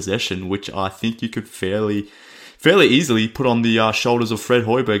last possession, which I think you could fairly easily put on the shoulders of Fred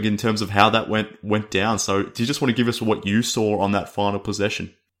Hoiberg in terms of how that went down. So do you just want to give us what you saw on that final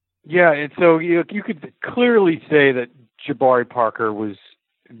possession? Yeah, and so you could clearly say that Jabari Parker was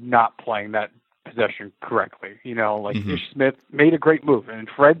not playing that possession correctly. Ish Smith made a great move, and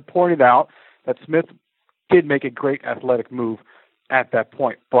Fred pointed out that Smith did make a great athletic move at that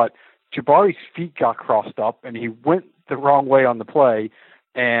point, but Jabari's feet got crossed up and he went the wrong way on the play,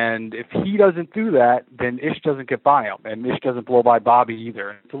 and if he doesn't do that, then Ish doesn't get by him, and Ish doesn't blow by Bobby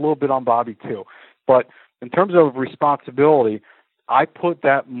either. It's a little bit on Bobby too, but in terms of responsibility, I put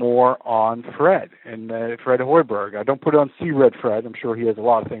that more on Fred and Fred Hoiberg. I don't put it on C-Red Fred. I'm sure he has a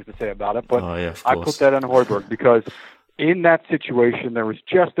lot of things to say about it, but I put that on Hoiberg because in that situation, there was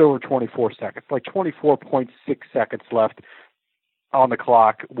just over 24 seconds, like 24.6 seconds left on the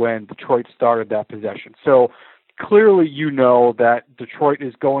clock when Detroit started that possession. So clearly that Detroit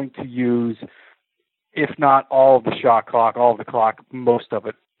is going to use, if not all of the shot clock, all of the clock, most of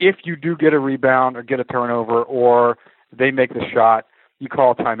it. If you do get a rebound or get a turnover or they make the shot, you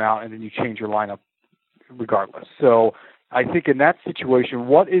call a timeout, and then you change your lineup regardless. So I think in that situation,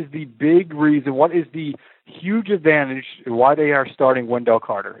 what is the big reason, what is the huge advantage why they are starting Wendell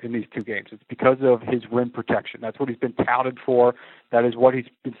Carter in these two games? It's because of his rim protection. That's what he's been touted for. That is what he's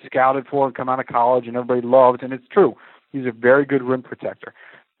been scouted for and come out of college and everybody loves, and it's true. He's a very good rim protector.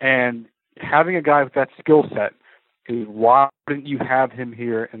 And having a guy with that skill set, why wouldn't you have him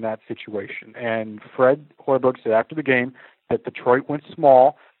here in that situation? And Fred Hoiberg said after the game that Detroit went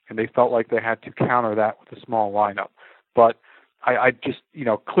small, and they felt like they had to counter that with a small lineup. But I just,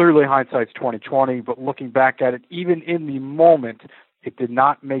 clearly hindsight's 20/20, but looking back at it, even in the moment, it did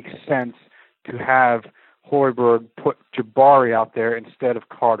not make sense to have Hoiberg put Jabari out there instead of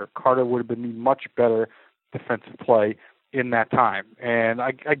Carter. Carter would have been the much better defensive play in that time. And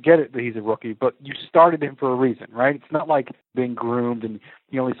I get it that he's a rookie, but you started him for a reason, right? It's not like being groomed and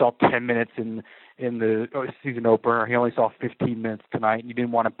he only saw 10 minutes in the season opener. He only saw 15 minutes tonight, and you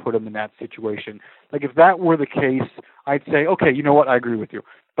didn't want to put him in that situation. Like, if that were the case, I'd say, okay, you know what, I agree with you.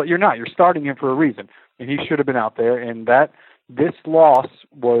 But you're not. You're starting him for a reason, and he should have been out there. And this loss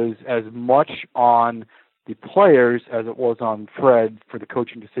was as much on the players as it was on Fred for the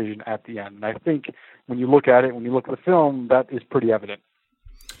coaching decision at the end. And I think when you look at it, when you look at the film, that is pretty evident.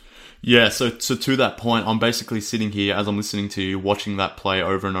 Yeah, so to that point, I'm basically sitting here as I'm listening to you, watching that play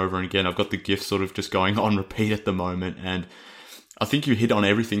over and over again. I've got the GIF sort of just going on repeat at the moment, and I think you hit on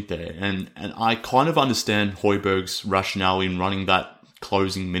everything there. And I kind of understand Højbjerg's rationale in running that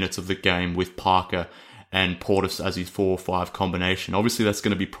closing minutes of the game with Parker and Portis as his 4-5 combination. Obviously, that's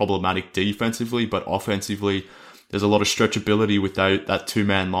going to be problematic defensively, but offensively, there's a lot of stretchability with that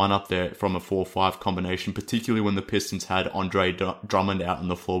two-man lineup there from a 4-5 combination, particularly when the Pistons had Andre Drummond out on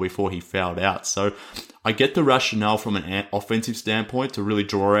the floor before he fouled out. So I get the rationale from an offensive standpoint to really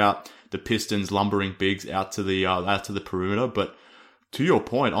draw out the Pistons lumbering bigs out to the perimeter. But to your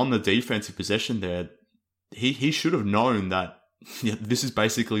point, on the defensive possession there, he should have known that this is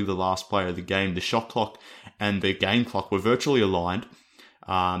basically the last play of the game. The shot clock and the game clock were virtually aligned.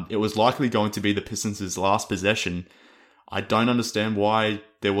 It was likely going to be the Pistons' last possession. I don't understand why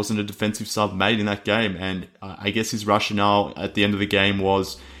there wasn't a defensive sub made in that game. And I guess his rationale at the end of the game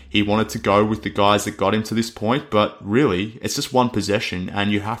was he wanted to go with the guys that got him to this point. But really, it's just one possession.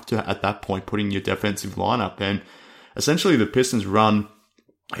 And you have to, at that point, put in your defensive lineup. And essentially, the Pistons run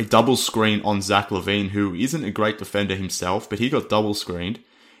a double screen on Zach LaVine, who isn't a great defender himself, but he got double screened.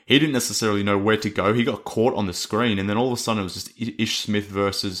 He didn't necessarily know where to go. He got caught on the screen, and then all of a sudden it was just Ish Smith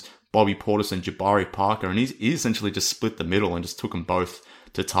versus Bobby Portis and Jabari Parker, and he essentially just split the middle and just took them both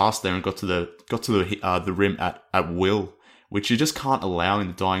to task there and got to the rim at will, which you just can't allow in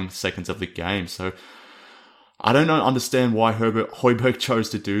the dying seconds of the game. So I don't understand why Højbjerg chose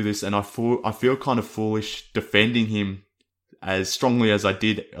to do this, and I feel kind of foolish defending him as strongly as I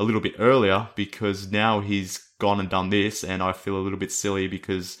did a little bit earlier, because now he's gone and done this, and I feel a little bit silly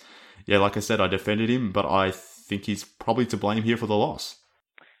because, yeah, like I said, I defended him, but I think he's probably to blame here for the loss.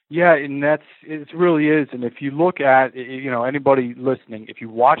 Yeah, and it really is. And if you look at, anybody listening, if you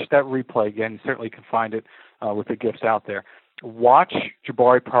watch that replay again, you certainly can find it with the GIFs out there. Watch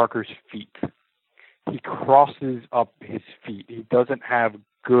Jabari Parker's feet. He crosses up his feet. He doesn't have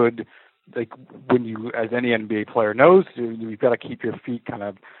good, like when you, as any NBA player knows, you've got to keep your feet kind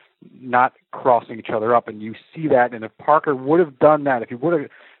of not crossing each other up, and you see that. And if Parker would have done that, if he would have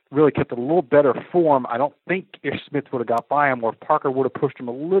really kept a little better form, I don't think Ish Smith would have got by him, or if Parker would have pushed him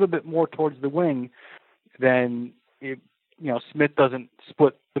a little bit more towards the wing, then Smith doesn't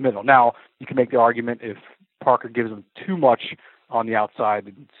split the middle. Now, you can make the argument if Parker gives him too much on the outside,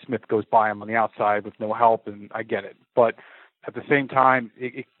 and Smith goes by him on the outside with no help, and I get it. But at the same time,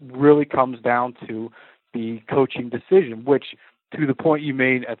 it really comes down to the coaching decision, which, to the point you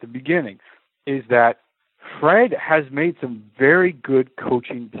made at the beginning, is that Fred has made some very good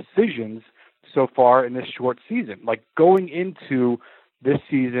coaching decisions so far in this short season. Like going into this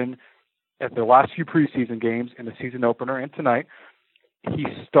season, at the last few preseason games, in the season opener and tonight, he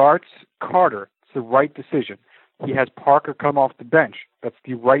starts Carter. It's the right decision. He has Parker come off the bench. That's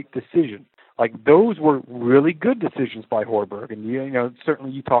the right decision. Like, those were really good decisions by Højbjerg. And,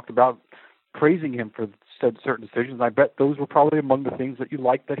 certainly you talked about praising him for certain decisions. I bet those were probably among the things that you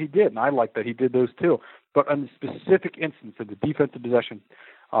liked that he did, and I like that he did those too. But on the specific instance of the defensive possession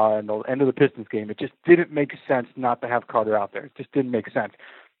in the end of the Pistons game, it just didn't make sense not to have Carter out there. It just didn't make sense.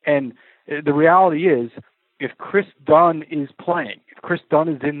 And the reality is, if Chris Dunn is playing, if Chris Dunn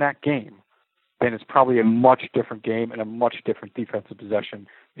is in that game, then it's probably a much different game and a much different defensive possession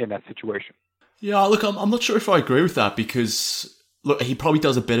in that situation. Yeah, look, I'm not sure if I agree with that, because look, he probably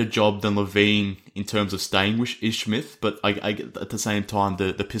does a better job than LaVine in terms of staying with Ish Smith, but I at the same time,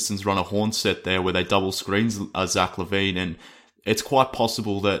 the Pistons run a horn set there where they double screens Zach LaVine, and it's quite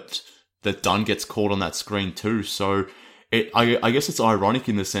possible that Dunn gets caught on that screen too. So I guess it's ironic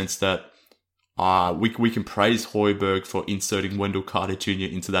in the sense that we can praise Højbjerg for inserting Wendell Carter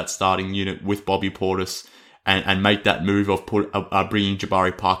Jr. into that starting unit with Bobby Portis and make that move of bringing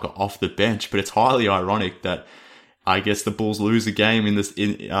Jabari Parker off the bench, but it's highly ironic that I guess the Bulls lose a game in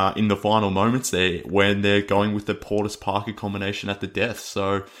the final moments there when they're going with the Portis Parker combination at the death.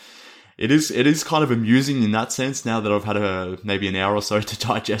 So it is kind of amusing in that sense now that I've had maybe an hour or so to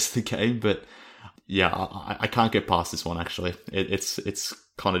digest the game. But yeah, I can't get past this one actually. It's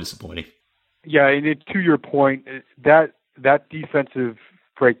kind of disappointing. Yeah, and to your point, that defensive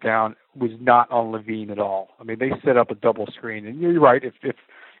breakdown was not on LaVine at all. I mean, they set up a double screen, and you're right.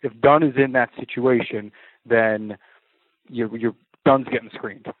 If Dunn is in that situation, then your Dunn's getting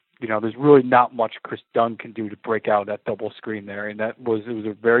screened. There's really not much Chris Dunn can do to break out of that double screen there, and it was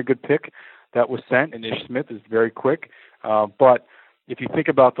a very good pick that was sent, and Ish Smith is very quick. But if you think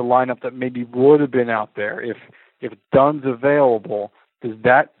about the lineup that maybe would have been out there, if Dunn's available, does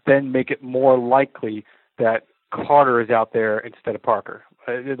that then make it more likely that Carter is out there instead of Parker.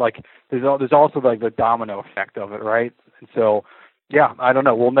 There's also like the domino effect of it, right? And so, yeah, I don't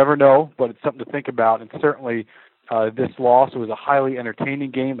know. We'll never know, but it's something to think about. And certainly, this loss was a highly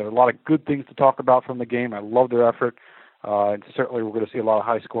entertaining game. There are a lot of good things to talk about from the game. I love their effort, and certainly we're going to see a lot of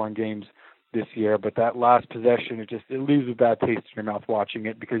high-scoring games this year. But that last possession, it leaves a bad taste in your mouth watching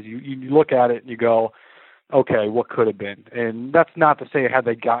it, because you look at it and you go, okay, what could have been? And that's not to say had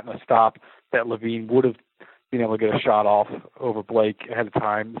they gotten a stop that LaVine would have been able to get a shot off over Blake ahead of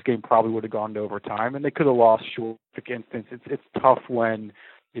time. This game probably would have gone to overtime, and they could have lost short instance. It's tough when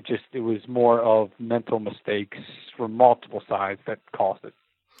it was more of mental mistakes from multiple sides that caused it.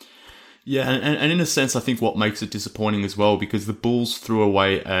 Yeah, and in a sense, I think what makes it disappointing as well, because the Bulls threw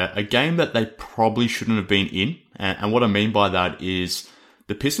away a game that they probably shouldn't have been in. And what I mean by that is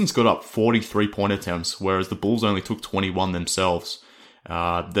the Pistons got up 43 point attempts, whereas the Bulls only took 21 themselves.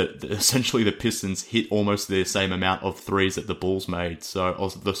 Essentially, the Pistons hit almost the same amount of threes that the Bulls made.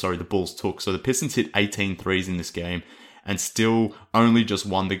 The Bulls took. So the Pistons hit 18 threes in this game and still only just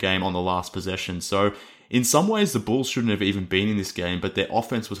won the game on the last possession. So in some ways, the Bulls shouldn't have even been in this game, but their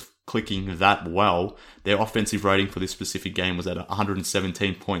offense was clicking that well. Their offensive rating for this specific game was at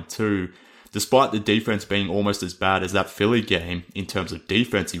 117.2. Despite the defense being almost as bad as that Philly game in terms of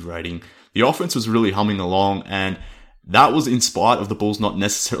defensive rating, the offense was really humming along, and that was in spite of the Bulls not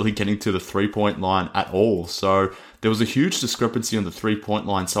necessarily getting to the three-point line at all. So there was a huge discrepancy on the three-point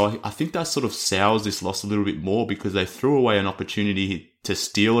line. So I think that sort of sours this loss a little bit more, because they threw away an opportunity to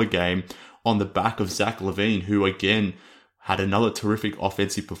steal a game on the back of Zach LaVine, who again had another terrific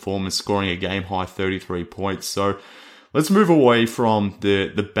offensive performance, scoring a game-high 33 points. So let's move away from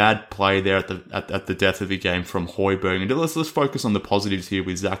the bad play there at the death of the game from Højbjerg, and let's focus on the positives here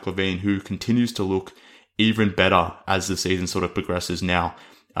with Zach LaVine, who continues to look even better as the season sort of progresses now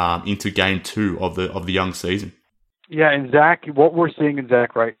into game 2 of the young season. Yeah, and Zach, what we're seeing in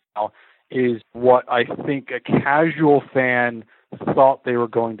Zach right now is what I think a casual fan thought they were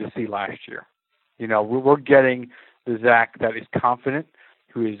going to see last year. You know, we're getting the Zach that is confident,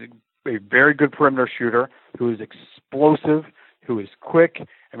 who is a very good perimeter shooter, who is explosive, who is quick.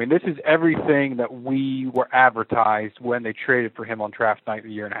 I mean, this is everything that we were advertised when they traded for him on draft night a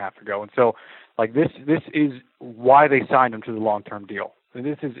year and a half ago. And so, like, this is why they signed him to the long-term deal. And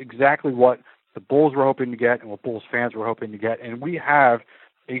this is exactly what the Bulls were hoping to get and what Bulls fans were hoping to get. And we have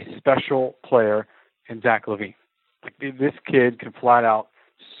a special player in Zach LaVine. Like, this kid can flat out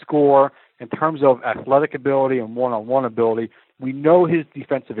score. In terms of athletic ability and one-on-one ability, we know his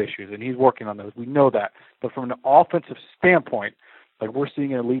defensive issues, and he's working on those. We know that. But from an offensive standpoint, like, we're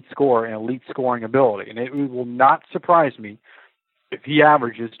seeing an elite scorer and elite scoring ability. And it will not surprise me if he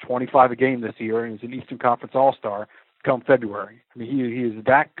averages 25 a game this year and is an Eastern Conference All-Star come February. I mean, he is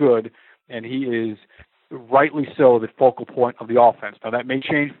that good, and he is rightly so the focal point of the offense. Now, that may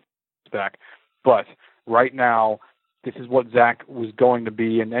change back, but right now, this is what Zach was going to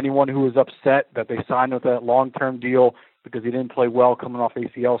be. And anyone who was upset that they signed with that long-term deal because he didn't play well coming off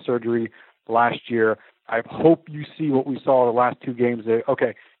ACL surgery last year, I hope you see what we saw the last 2 games.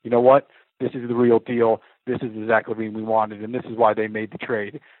 Okay, you know what? This is the real deal. This is the Zach LaVine we wanted, and this is why they made the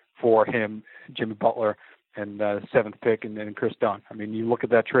trade for him, Jimmy Butler, and 7th pick, and Chris Dunn. I mean, you look at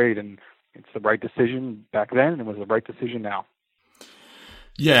that trade, and it's the right decision back then, and it was the right decision now.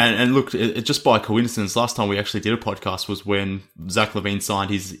 Yeah, and look, just by coincidence, last time we actually did a podcast was when Zach LaVine signed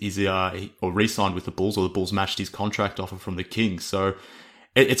or re-signed with the Bulls, or the Bulls matched his contract offer from the Kings. So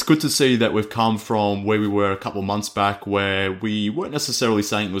it's good to see that we've come from where we were a couple of months back, where we weren't necessarily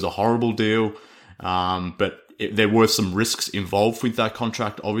saying it was a horrible deal, but there were some risks involved with that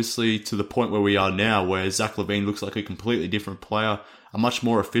contract, obviously, to the point where we are now, where Zach LaVine looks like a completely different player, a much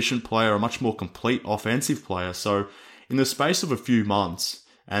more efficient player, a much more complete offensive player. So in the space of a few months,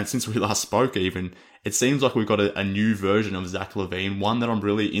 and since we last spoke even, it seems like we've got a new version of Zach LaVine, one that I'm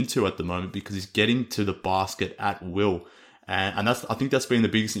really into at the moment, because he's getting to the basket at will. And I think that's been the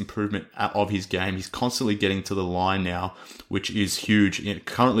biggest improvement of his game. He's constantly getting to the line now, which is huge.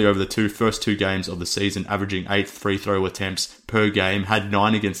 Currently over the first two games of the season, averaging 8 free throw attempts per game, had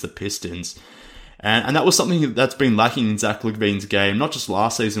 9 against the Pistons. And that was something that's been lacking in Zach LaVine's game, not just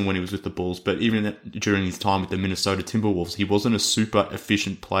last season when he was with the Bulls, but even during his time with the Minnesota Timberwolves. He wasn't a super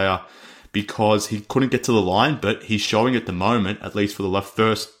efficient player because he couldn't get to the line, but he's showing at the moment, at least for the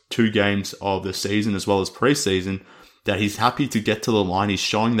first 2 games of the season as well as preseason, that he's happy to get to the line. He's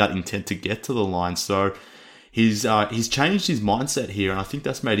showing that intent to get to the line. So he's changed his mindset here, and I think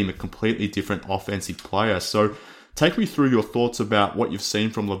that's made him a completely different offensive player. So take me through your thoughts about what you've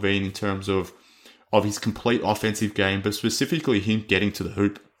seen from LaVine in terms of his complete offensive game, but specifically him getting to the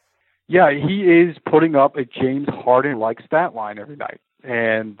hoop. Yeah, he is putting up a James Harden-like stat line every night,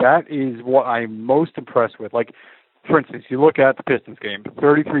 and that is what I'm most impressed with. Like, for instance, you look at the Pistons game,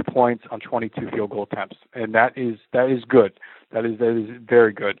 33 points on 22 field goal attempts, and that is good. That is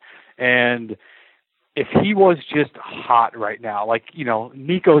very good. And if he was just hot right now, like,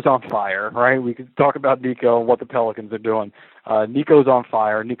 Nico's on fire, right? We could talk about Nico and what the Pelicans are doing. Nico's on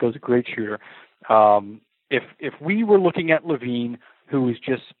fire. Nico's a great shooter. If we were looking at LaVine, who was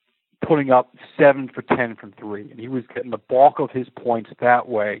just putting up 7 for 10 from 3, and he was getting the bulk of his points that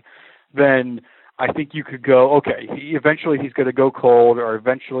way, then I think you could go, okay, eventually he's going to go cold, or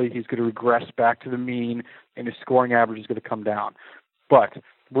eventually he's going to regress back to the mean, and his scoring average is going to come down. But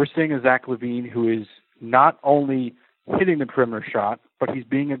we're seeing a Zach LaVine who is not only hitting the perimeter shot, but he's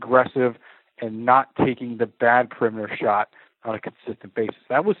being aggressive and not taking the bad perimeter shot on a consistent basis.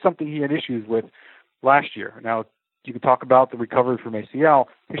 That was something he had issues with last year. Now, you can talk about the recovery from ACL.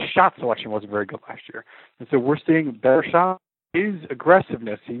 His shot selection wasn't very good last year. And so we're seeing better shots. His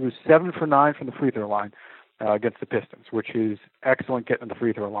aggressiveness, he was 7 for 9 from the free throw line against the Pistons, which is excellent getting to the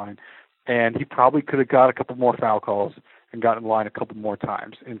free throw line. And he probably could have got a couple more foul calls and gotten in line a couple more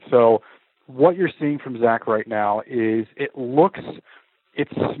times. And so what you're seeing from Zach right now is it's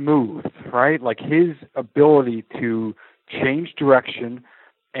smooth, right? Like his ability to change direction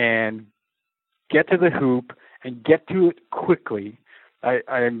and get to the hoop and get to it quickly.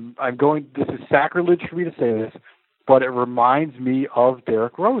 I'm going, this is sacrilege for me to say this, but it reminds me of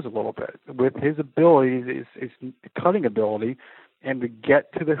Derrick Rose a little bit with his ability, his cutting ability, and to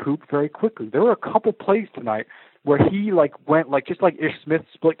get to the hoop very quickly. There were a couple plays tonight where he went just like Ish Smith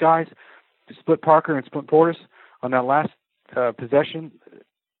split guys, split Parker and split Portis on that last possession.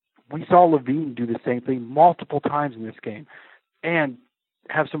 We saw LaVine do the same thing multiple times in this game and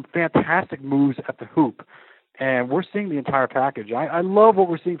have some fantastic moves at the hoop. And we're seeing the entire package. I love what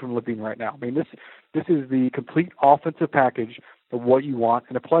we're seeing from LaVine right now. I mean, this is the complete offensive package of what you want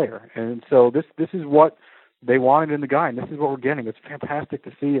in a player. And so this is what they wanted in the guy, and this is what we're getting. It's fantastic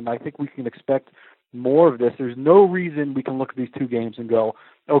to see, and I think we can expect more of this. There's no reason we can look at these two games and go,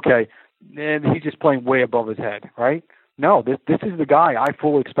 okay, and he's just playing way above his head, right? No, this is the guy I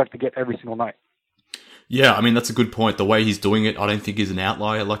fully expect to get every single night. Yeah, I mean, that's a good point. The way he's doing it, I don't think he's an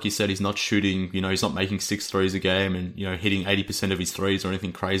outlier. Like you said, he's not shooting, he's not making 6 threes a game and, hitting 80% of his threes or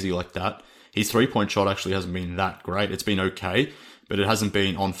anything crazy like that. His 3-point shot actually hasn't been that great. It's been okay, but it hasn't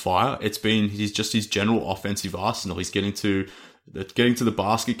been on fire. He's just his general offensive arsenal. He's getting to the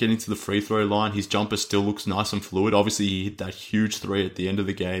basket, getting to the free throw line. His jumper still looks nice and fluid. Obviously, he hit that huge 3 at the end of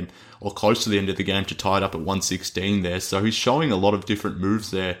the game, or close to the end of the game, to tie it up at 116 there. So he's showing a lot of different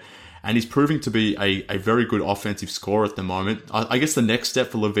moves there. And he's proving to be a very good offensive scorer at the moment. I guess the next step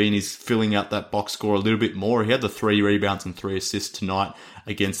for LaVine is filling out that box score a little bit more. He had the 3 rebounds and 3 assists tonight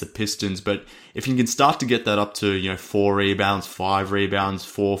against the Pistons. But if he can start to get that up to 4 rebounds, 5 rebounds,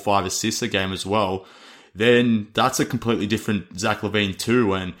 4 or 5 assists a game as well, then that's a completely different Zach LaVine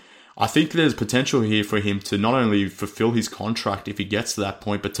too. And I think there's potential here for him to not only fulfill his contract if he gets to that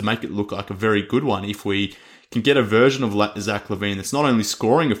point, but to make it look like a very good one if we can get a version of Zach LaVine that's not only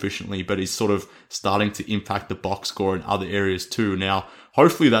scoring efficiently, but is sort of starting to impact the box score in other areas too. Now,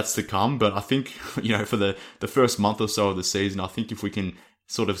 hopefully that's to come, but I think, for the first month or so of the season, I think if we can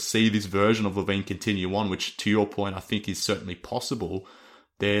sort of see this version of LaVine continue on, which to your point, I think is certainly possible,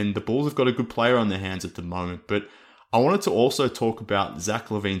 then the Bulls have got a good player on their hands at the moment. But I wanted to also talk about Zach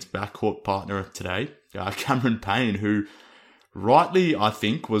LaVine's backcourt partner today, Cameron Payne, who rightly, I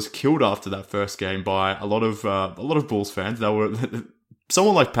think, was killed after that first game by a lot of Bulls fans. They were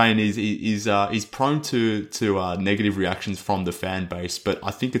someone like Payne is prone to negative reactions from the fan base, but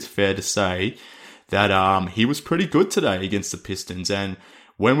I think it's fair to say that he was pretty good today against the Pistons. And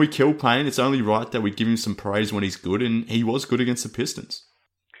when we kill Payne, it's only right that we give him some praise when he's good, and he was good against the Pistons.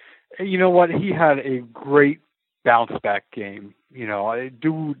 You know what? He had a great bounce back game.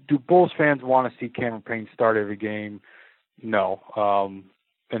 Do Bulls fans want to see Cameron Payne start every game? No.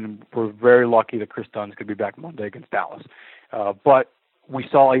 And we're very lucky that Chris Dunn's going to be back Monday against Dallas. But we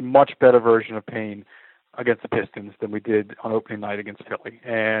saw a much better version of Payne against the Pistons than we did on opening night against Philly.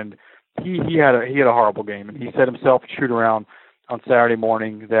 And he had a horrible game. And he said himself, shoot around on Saturday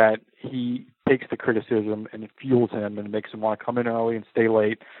morning, that he takes the criticism and it fuels him and makes him want to come in early and stay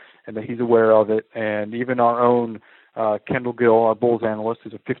late, and that he's aware of it. And even our own Kendall Gill, our Bulls analyst,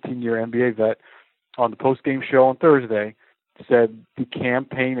 who's a 15-year NBA vet, on the post-game show on Thursday, said the Cam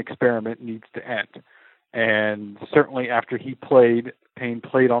Payne experiment needs to end. And certainly after Payne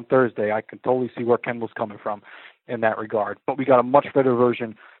played on Thursday, I can totally see where Kendall's coming from in that regard. But we got a much better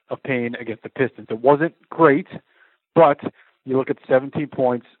version of Payne against the Pistons. It wasn't great, but you look at 17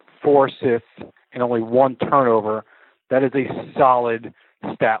 points, 4 assists and only 1 turnover. That is a solid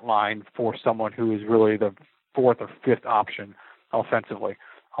stat line for someone who is really the 4th or 5th option offensively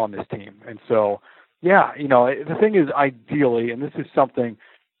on this team. And so, yeah, the thing is, ideally, and this is something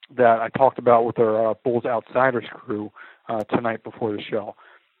that I talked about with our Bulls Outsiders crew tonight before the show,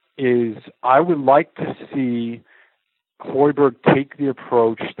 is I would like to see Hoiberg take the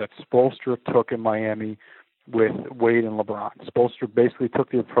approach that Spoelstra took in Miami with Wade and LeBron. Spoelstra basically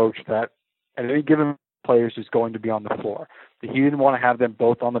took the approach that at any given player is going to be on the floor. He didn't want to have them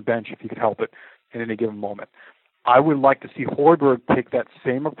both on the bench if he could help it at any given moment. I would like to see Hoiberg take that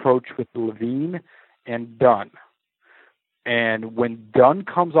same approach with LaVine and Dunn. And when Dunn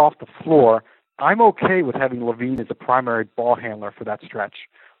comes off the floor, I'm okay with having LaVine as a primary ball handler for that stretch.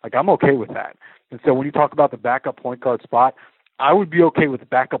 Like, I'm okay with that. And so when you talk about the backup point guard spot, I would be okay with the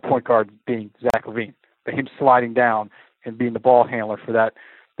backup point guard being Zach LaVine, him sliding down and being the ball handler for that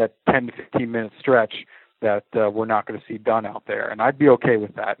 10 to 15 minute stretch that we're not going to see Dunn out there. And I'd be okay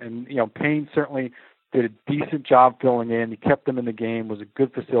with that. And, Payne certainly did a decent job filling in. He kept them in the game, was a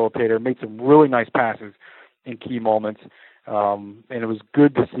good facilitator, made some really nice passes in key moments. And it was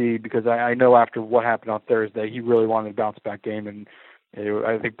good to see, because I know after what happened on Thursday, he really wanted a bounce-back game, and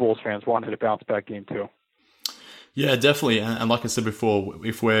I think Bulls fans wanted a bounce-back game too. Yeah, definitely. And like I said before,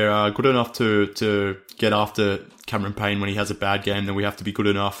 if we're good enough to get after Cameron Payne when he has a bad game, then we have to be good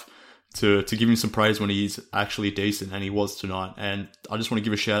enough to give him some praise when he's actually decent, and he was tonight. And I just want to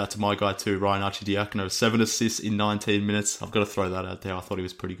give a shout out to my guy too, Ryan Arcidiacono, 7 assists in 19 minutes. I've got to throw that out there. I thought he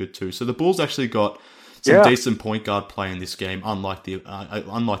was pretty good too. So the Bulls actually got some decent point guard play in this game, unlike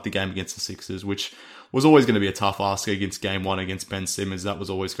the game against the Sixers, which was always going to be a tough ask against Game 1 against Ben Simmons. That was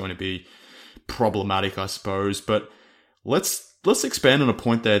always going to be problematic, I suppose. But let's expand on a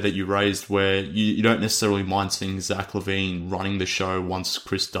point there that you raised, where you don't necessarily mind seeing Zach LaVine running the show once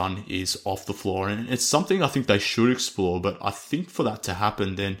Chris Dunn is off the floor. And it's something I think they should explore. But I think for that to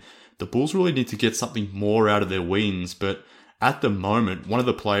happen, then the Bulls really need to get something more out of their wings. But at the moment, one of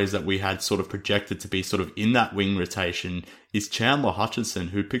the players that we had sort of projected to be sort of in that wing rotation is Chandler Hutchison,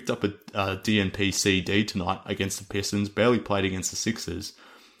 who picked up a DNP CD tonight against the Pistons, barely played against the Sixers.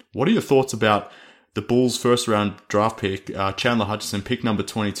 What are your thoughts about the Bulls' first-round draft pick, Chandler Hutchison, pick number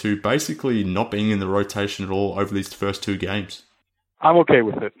 22, basically not being in the rotation at all over these first 2 games? I'm okay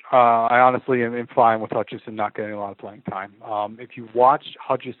with it. I honestly am fine with Hutchison not getting a lot of playing time. If you watched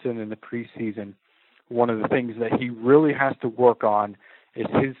Hutchison in the preseason, one of the things that he really has to work on is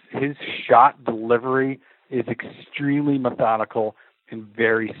his shot delivery is extremely methodical and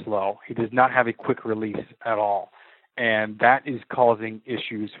very slow. He does not have a quick release at all. And that is causing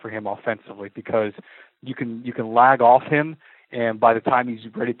issues for him offensively, because you can lag off him, and by the time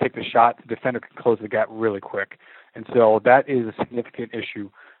he's ready to take the shot, the defender can close the gap really quick. And so that is a significant issue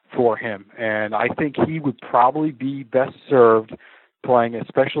for him. And I think he would probably be best served playing,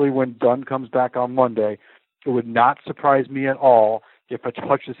 especially when Dunn comes back on Monday. It would not surprise me at all if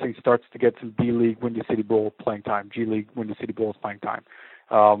Hutchison starts to get some D-League Windy City Bulls playing time, G-League Windy City Bulls playing time.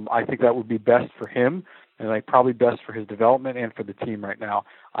 I think that would be best for him, and probably best for his development and for the team right now.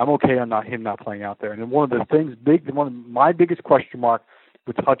 I'm okay on him not playing out there. And one of my biggest question mark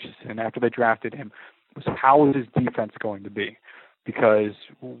with Hutchison after they drafted him was, how is his defense going to be? Because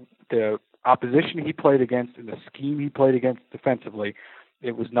the opposition he played against and the scheme he played against defensively,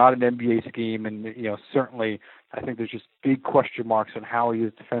 it was not an NBA scheme, and certainly I think there's just big question marks on how he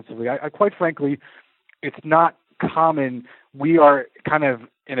is defensively. I quite frankly, it's not common. We are kind of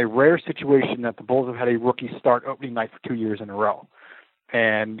in a rare situation that the Bulls have had a rookie start opening night for 2 years in a row,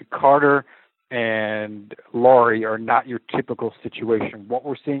 and Carter and Laurie are not your typical situation. What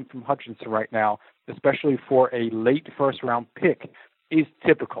we're seeing from Hutchison right now, especially for a late first-round pick, is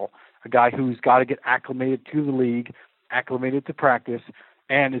typical. A guy who's got to get acclimated to the league, acclimated to practice,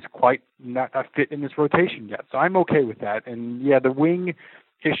 and is quite not fit in this rotation yet. So I'm okay with that. And yeah, the wing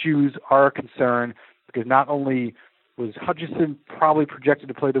issues are a concern, because not only was Hutchison probably projected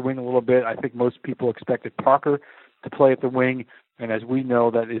to play the wing a little bit, I think most people expected Parker to play at the wing. And as we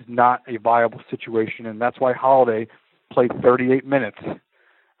know, that is not a viable situation. And that's why Holiday played 38 minutes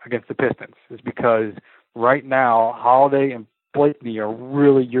against the Pistons, is because right now Holiday and Blakeney are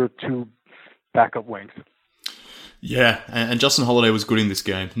really your 2 backup wings. Yeah, and Justin Holiday was good in this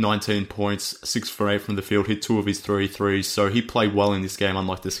game. 19 points, 6 for 8 from the field, hit 2 of his 3 threes. So he played well in this game,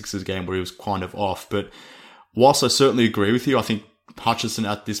 unlike the Sixers game where he was kind of off. But whilst I certainly agree with you, I think Hutchison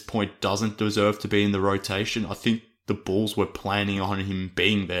at this point doesn't deserve to be in the rotation. I think the Bulls were planning on him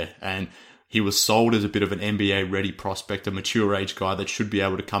being there, and he was sold as a bit of an NBA-ready prospect, a mature age guy that should be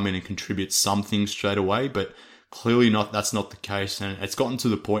able to come in and contribute some things straight away. But clearly that's not the case, and it's gotten to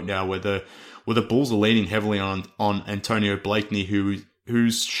the point now where the Bulls are leaning heavily on Antonio Blakeney,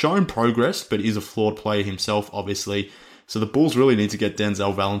 who's shown progress, but is a flawed player himself, obviously. So the Bulls really need to get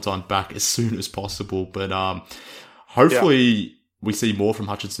Denzel Valentine back as soon as possible. But hopefully we see more from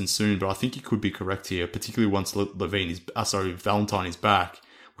Hutchinson soon. But I think you could be correct here, particularly once Valentine is back.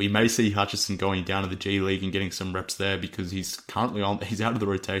 We may see Hutchinson going down to the G League and getting some reps there, because he's currently he's out of the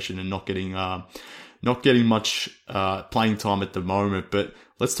rotation and not getting much playing time at the moment. But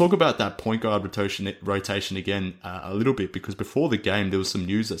let's talk about that point guard rotation again a little bit, because before the game there was some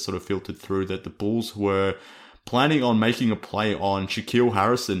news that sort of filtered through that the Bulls were planning on making a play on Shaquille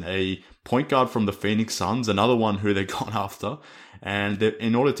Harrison, a point guard from the Phoenix Suns, another one who they got after. And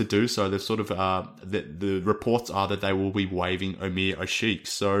in order to do so, they've sort of the reports are that they will be waiving Omer Asik.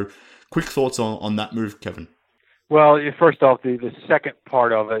 So, quick thoughts on that move, Kevin? Well, first off, the second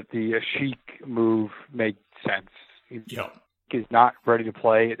part of it, the Asik move made sense. He's not ready to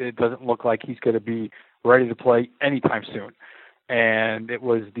play. It doesn't look like he's going to be ready to play anytime soon. And it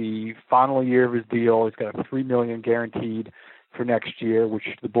was the final year of his deal. He's got a $3 million guaranteed for next year, which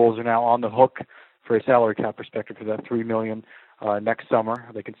the Bulls are now on the hook for a salary cap perspective for that $3 million next summer.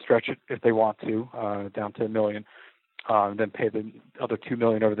 They can stretch it if they want to down to $1 million, then pay the other $2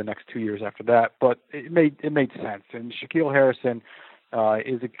 million over the next 2 years after that. But it made sense. And Shaquille Harrison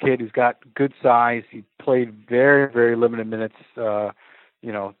is a kid who's got good size. He played very, very limited minutes, so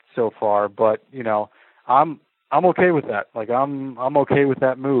far. But I'm okay with that. Like I'm okay with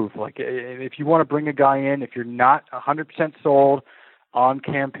that move. Like if you want to bring a guy in, if you're not 100% sold on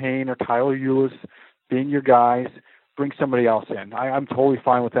Campaign or Tyler Ulis being your guys, bring somebody else in. I'm totally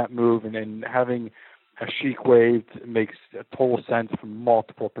fine with that move, and having Asik waived makes total sense from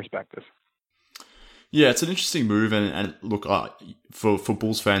multiple perspectives. Yeah, it's an interesting move, and look, for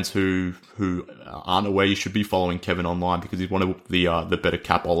Bulls fans who aren't aware, you should be following Kevin online, because he's one of the better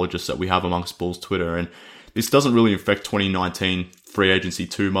capologists that we have amongst Bulls Twitter, and this doesn't really affect 2019 free agency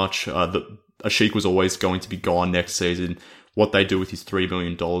too much. Asik was always going to be gone next season. What they do with his $3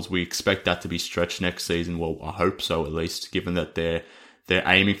 million, we expect that to be stretched next season. Well, I hope so, at least, given that they're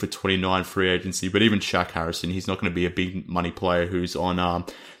aiming for 29 free agency. But even Shaq Harrison, he's not going to be a big money player who's on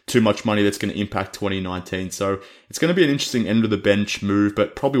too much money that's going to impact 2019. So it's going to be an interesting end of the bench move,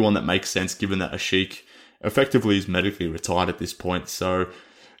 but probably one that makes sense given that Asik effectively is medically retired at this point. So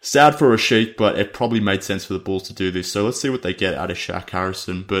sad for Asik, but it probably made sense for the Bulls to do this. So let's see what they get out of Shaq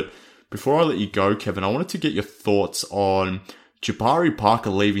Harrison. But before I let you go, Kevin, I wanted to get your thoughts on Jabari Parker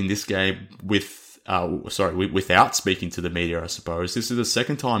leaving this game without speaking to the media, I suppose. This is the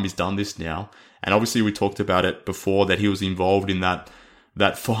second time he's done this now. And obviously we talked about it before, that he was involved in that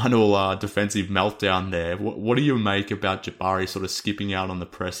final defensive meltdown there. What do you make about Jabari sort of skipping out on the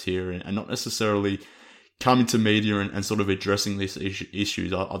press here and not necessarily coming to media and sort of addressing these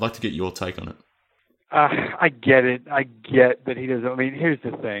issues? I'd like to get your take on it. I get it. I get that he doesn't. I mean, here's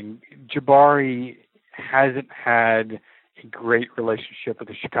the thing. Jabari hasn't had a great relationship with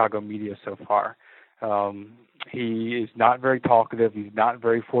the Chicago media so far. He is not very talkative. He's not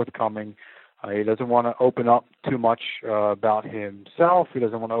very forthcoming. He doesn't want to open up too much about himself. He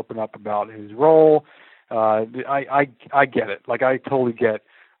doesn't want to open up about his role. I get it. Like, I totally get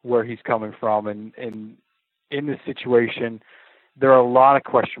where he's coming from. And in this situation, there are a lot of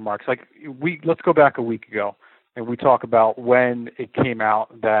question marks. Like, let's go back a week ago, and we talk about when it came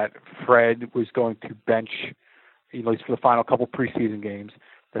out that Fred was going to bench, at least for the final couple preseason games,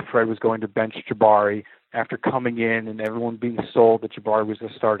 that Fred was going to bench Jabari after coming in and everyone being sold that Jabari was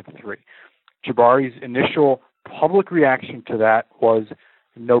going to start at the 3. Jabari's initial public reaction to that was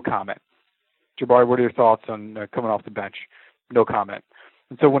no comment. Jabari, what are your thoughts on coming off the bench? No comment.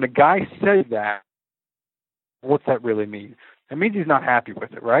 And so when a guy says that, what's that really mean? It means he's not happy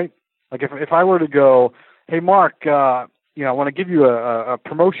with it, right? Like if I were to go, hey, Mark, I want to give you a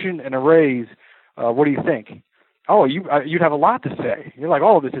promotion and a raise. What do you think? Oh, you'd have a lot to say. You're like,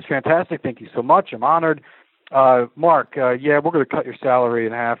 oh, this is fantastic. Thank you so much. I'm honored. Mark, yeah, we're going to cut your salary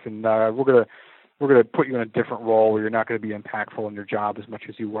in half, and we're going to put you in a different role where you're not going to be impactful in your job as much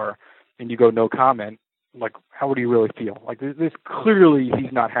as you were. And you go, no comment. Like, how would you really feel? Like, this clearly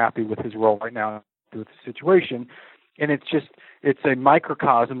he's not happy with his role right now with the situation. And it's a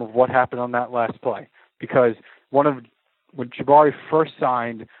microcosm of what happened on that last play. Because when Jabari first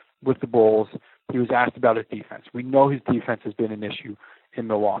signed with the Bulls, he was asked about his defense. We know his defense has been an issue in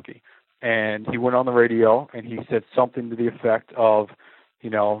Milwaukee. And he went on the radio and he said something to the effect of, they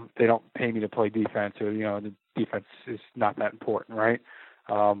don't pay me to play defense, or, the defense is not that important, right?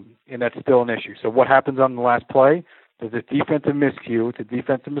 And that's still an issue. So what happens on the last play? There's a defensive miscue, it's a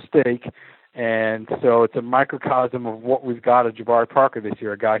defensive mistake, And so it's a microcosm of what we've got at Jabari Parker this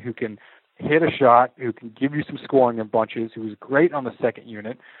year, a guy who can hit a shot, who can give you some scoring in bunches, who was great on the second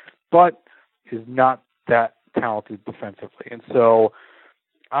unit, but is not that talented defensively. And so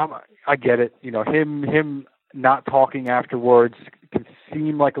I get it. You know, him not talking afterwards can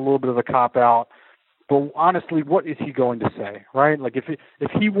seem like a little bit of a cop-out. But honestly, what is he going to say, right? Like if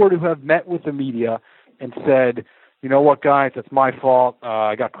he were to have met with the media and said, you know what, guys, that's my fault.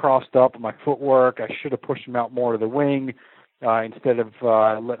 I got crossed up with my footwork. I should have pushed him out more to the wing instead of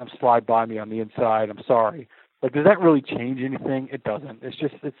letting him slide by me on the inside. I'm sorry. Like, does that really change anything? It doesn't. It's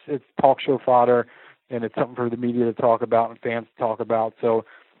just it's talk show fodder, and it's something for the media to talk about and fans to talk about. So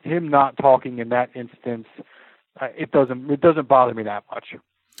him not talking in that instance, it doesn't bother me that much.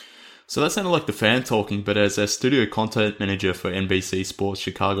 So that sounded like the fan talking, but as a studio content manager for NBC Sports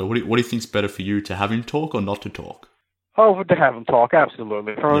Chicago, what do you think's better for you, to have him talk or not to talk? Oh, to have him talk,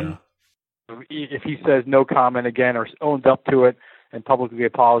 absolutely. If he says no comment again or owns up to it and publicly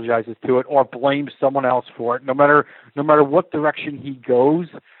apologizes to it or blames someone else for it, no matter what direction he goes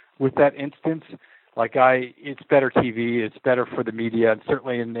with that instance, it's better TV, it's better for the media, and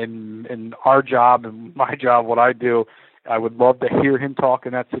certainly in our job and my job, what I do, I would love to hear him talk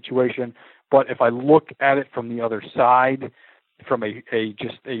in that situation. But if I look at it from the other side, from a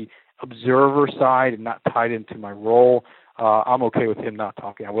observer side and not tied into my role, I'm okay with him not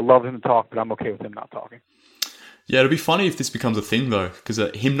talking. I would love him to talk, but I'm okay with him not talking. Yeah, it'll be funny if this becomes a thing, though, because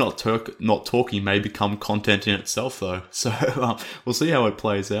him not talking may become content in itself, though. So we'll see how it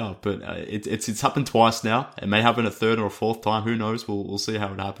plays out. But it's happened twice now. It may happen a third or a fourth time. Who knows? We'll see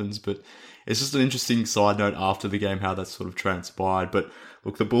how it happens. But it's just an interesting side note after the game, how that sort of transpired. But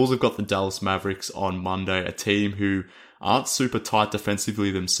look, the Bulls have got the Dallas Mavericks on Monday, a team who aren't super tight defensively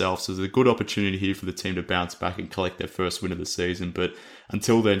themselves. So there's a good opportunity here for the team to bounce back and collect their first win of the season. But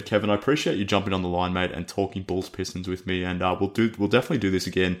until then, Kevin, I appreciate you jumping on the line, mate, and talking Bulls Pistons with me. And we'll definitely do this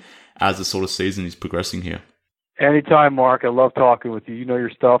again as the sort of season is progressing here. Anytime, Mark. I love talking with you. You know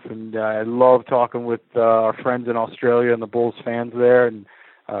your stuff, and I love talking with our friends in Australia and the Bulls fans there, and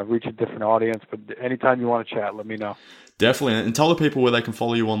reach a different audience. But anytime you want to chat, let me know. Definitely. And tell the people where they can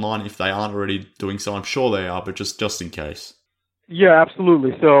follow you online if they aren't already doing so. I'm sure they are, but just in case. Yeah,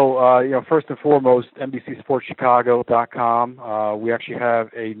 absolutely. So, first and foremost, NBCSportsChicago.com. We actually have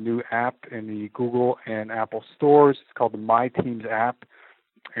a new app in the Google and Apple stores. It's called the My Teams app.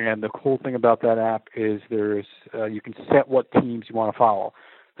 And the cool thing about that app is you can set what teams you want to follow.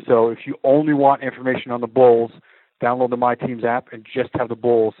 So if you only want information on the Bulls, download the My Teams app and just have the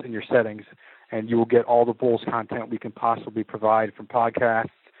Bulls in your settings, and you will get all the Bulls content we can possibly provide, from podcasts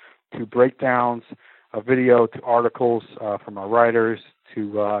to breakdowns, video to articles from our writers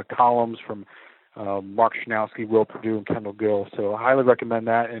to columns from Mark Schanowski, Will Perdue, and Kendall Gill. So I highly recommend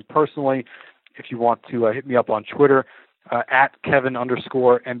that. And personally, if you want to hit me up on Twitter, at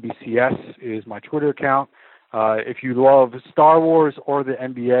Kevin_NBCS is my Twitter account. If you love Star Wars or the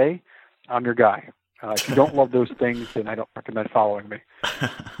NBA, I'm your guy. If you don't love those things, then I don't recommend following me.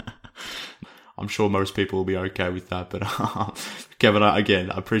 I'm sure most people will be okay with that. But Kevin, I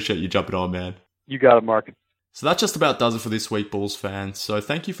appreciate you jumping on, man. You got it, Mark. So that just about does it for this week, Bulls fans. So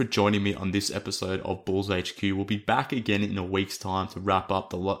thank you for joining me on this episode of Bulls HQ. We'll be back again in a week's time to wrap up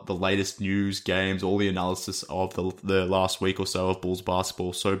the latest news, games, all the analysis of the last week or so of Bulls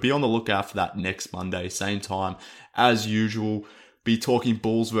basketball. So be on the lookout for that next Monday, same time as usual. Be talking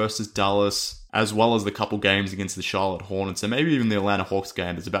Bulls versus Dallas, as well as the couple games against the Charlotte Hornets, and maybe even the Atlanta Hawks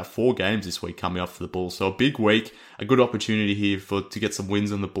game. There's about 4 games this week coming up for the Bulls. So a big week, a good opportunity here to get some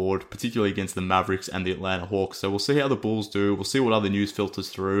wins on the board, particularly against the Mavericks and the Atlanta Hawks. So we'll see how the Bulls do. We'll see what other news filters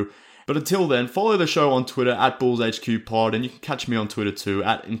through. But until then, follow the show on Twitter at BullsHQPod, and you can catch me on Twitter too,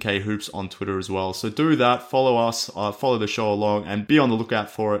 at NKHoops on Twitter as well. So do that, follow us, follow the show along, and be on the lookout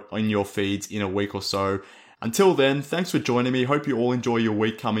for it in your feeds in a week or so. Until then, thanks for joining me. Hope you all enjoy your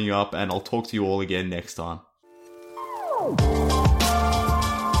week coming up, and I'll talk to you all again next time.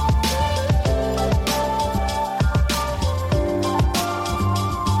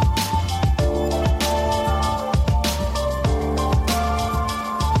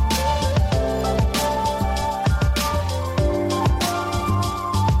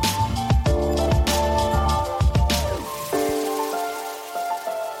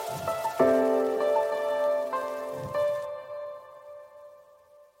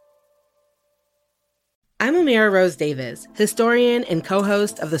 I'm Amira Rose Davis, historian and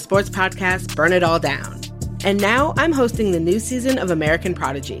co-host of the sports podcast Burn It All Down. And now I'm hosting the new season of American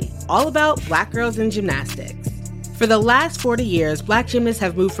Prodigy, all about Black girls in gymnastics. For the last 40 years, Black gymnasts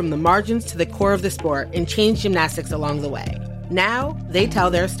have moved from the margins to the core of the sport and changed gymnastics along the way. Now, they tell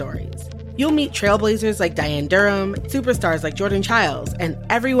their stories. You'll meet trailblazers like Diane Durham, superstars like Jordan Childs, and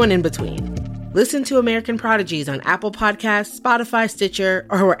everyone in between. Listen to American Prodigies on Apple Podcasts, Spotify, Stitcher,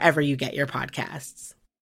 or wherever you get your podcasts.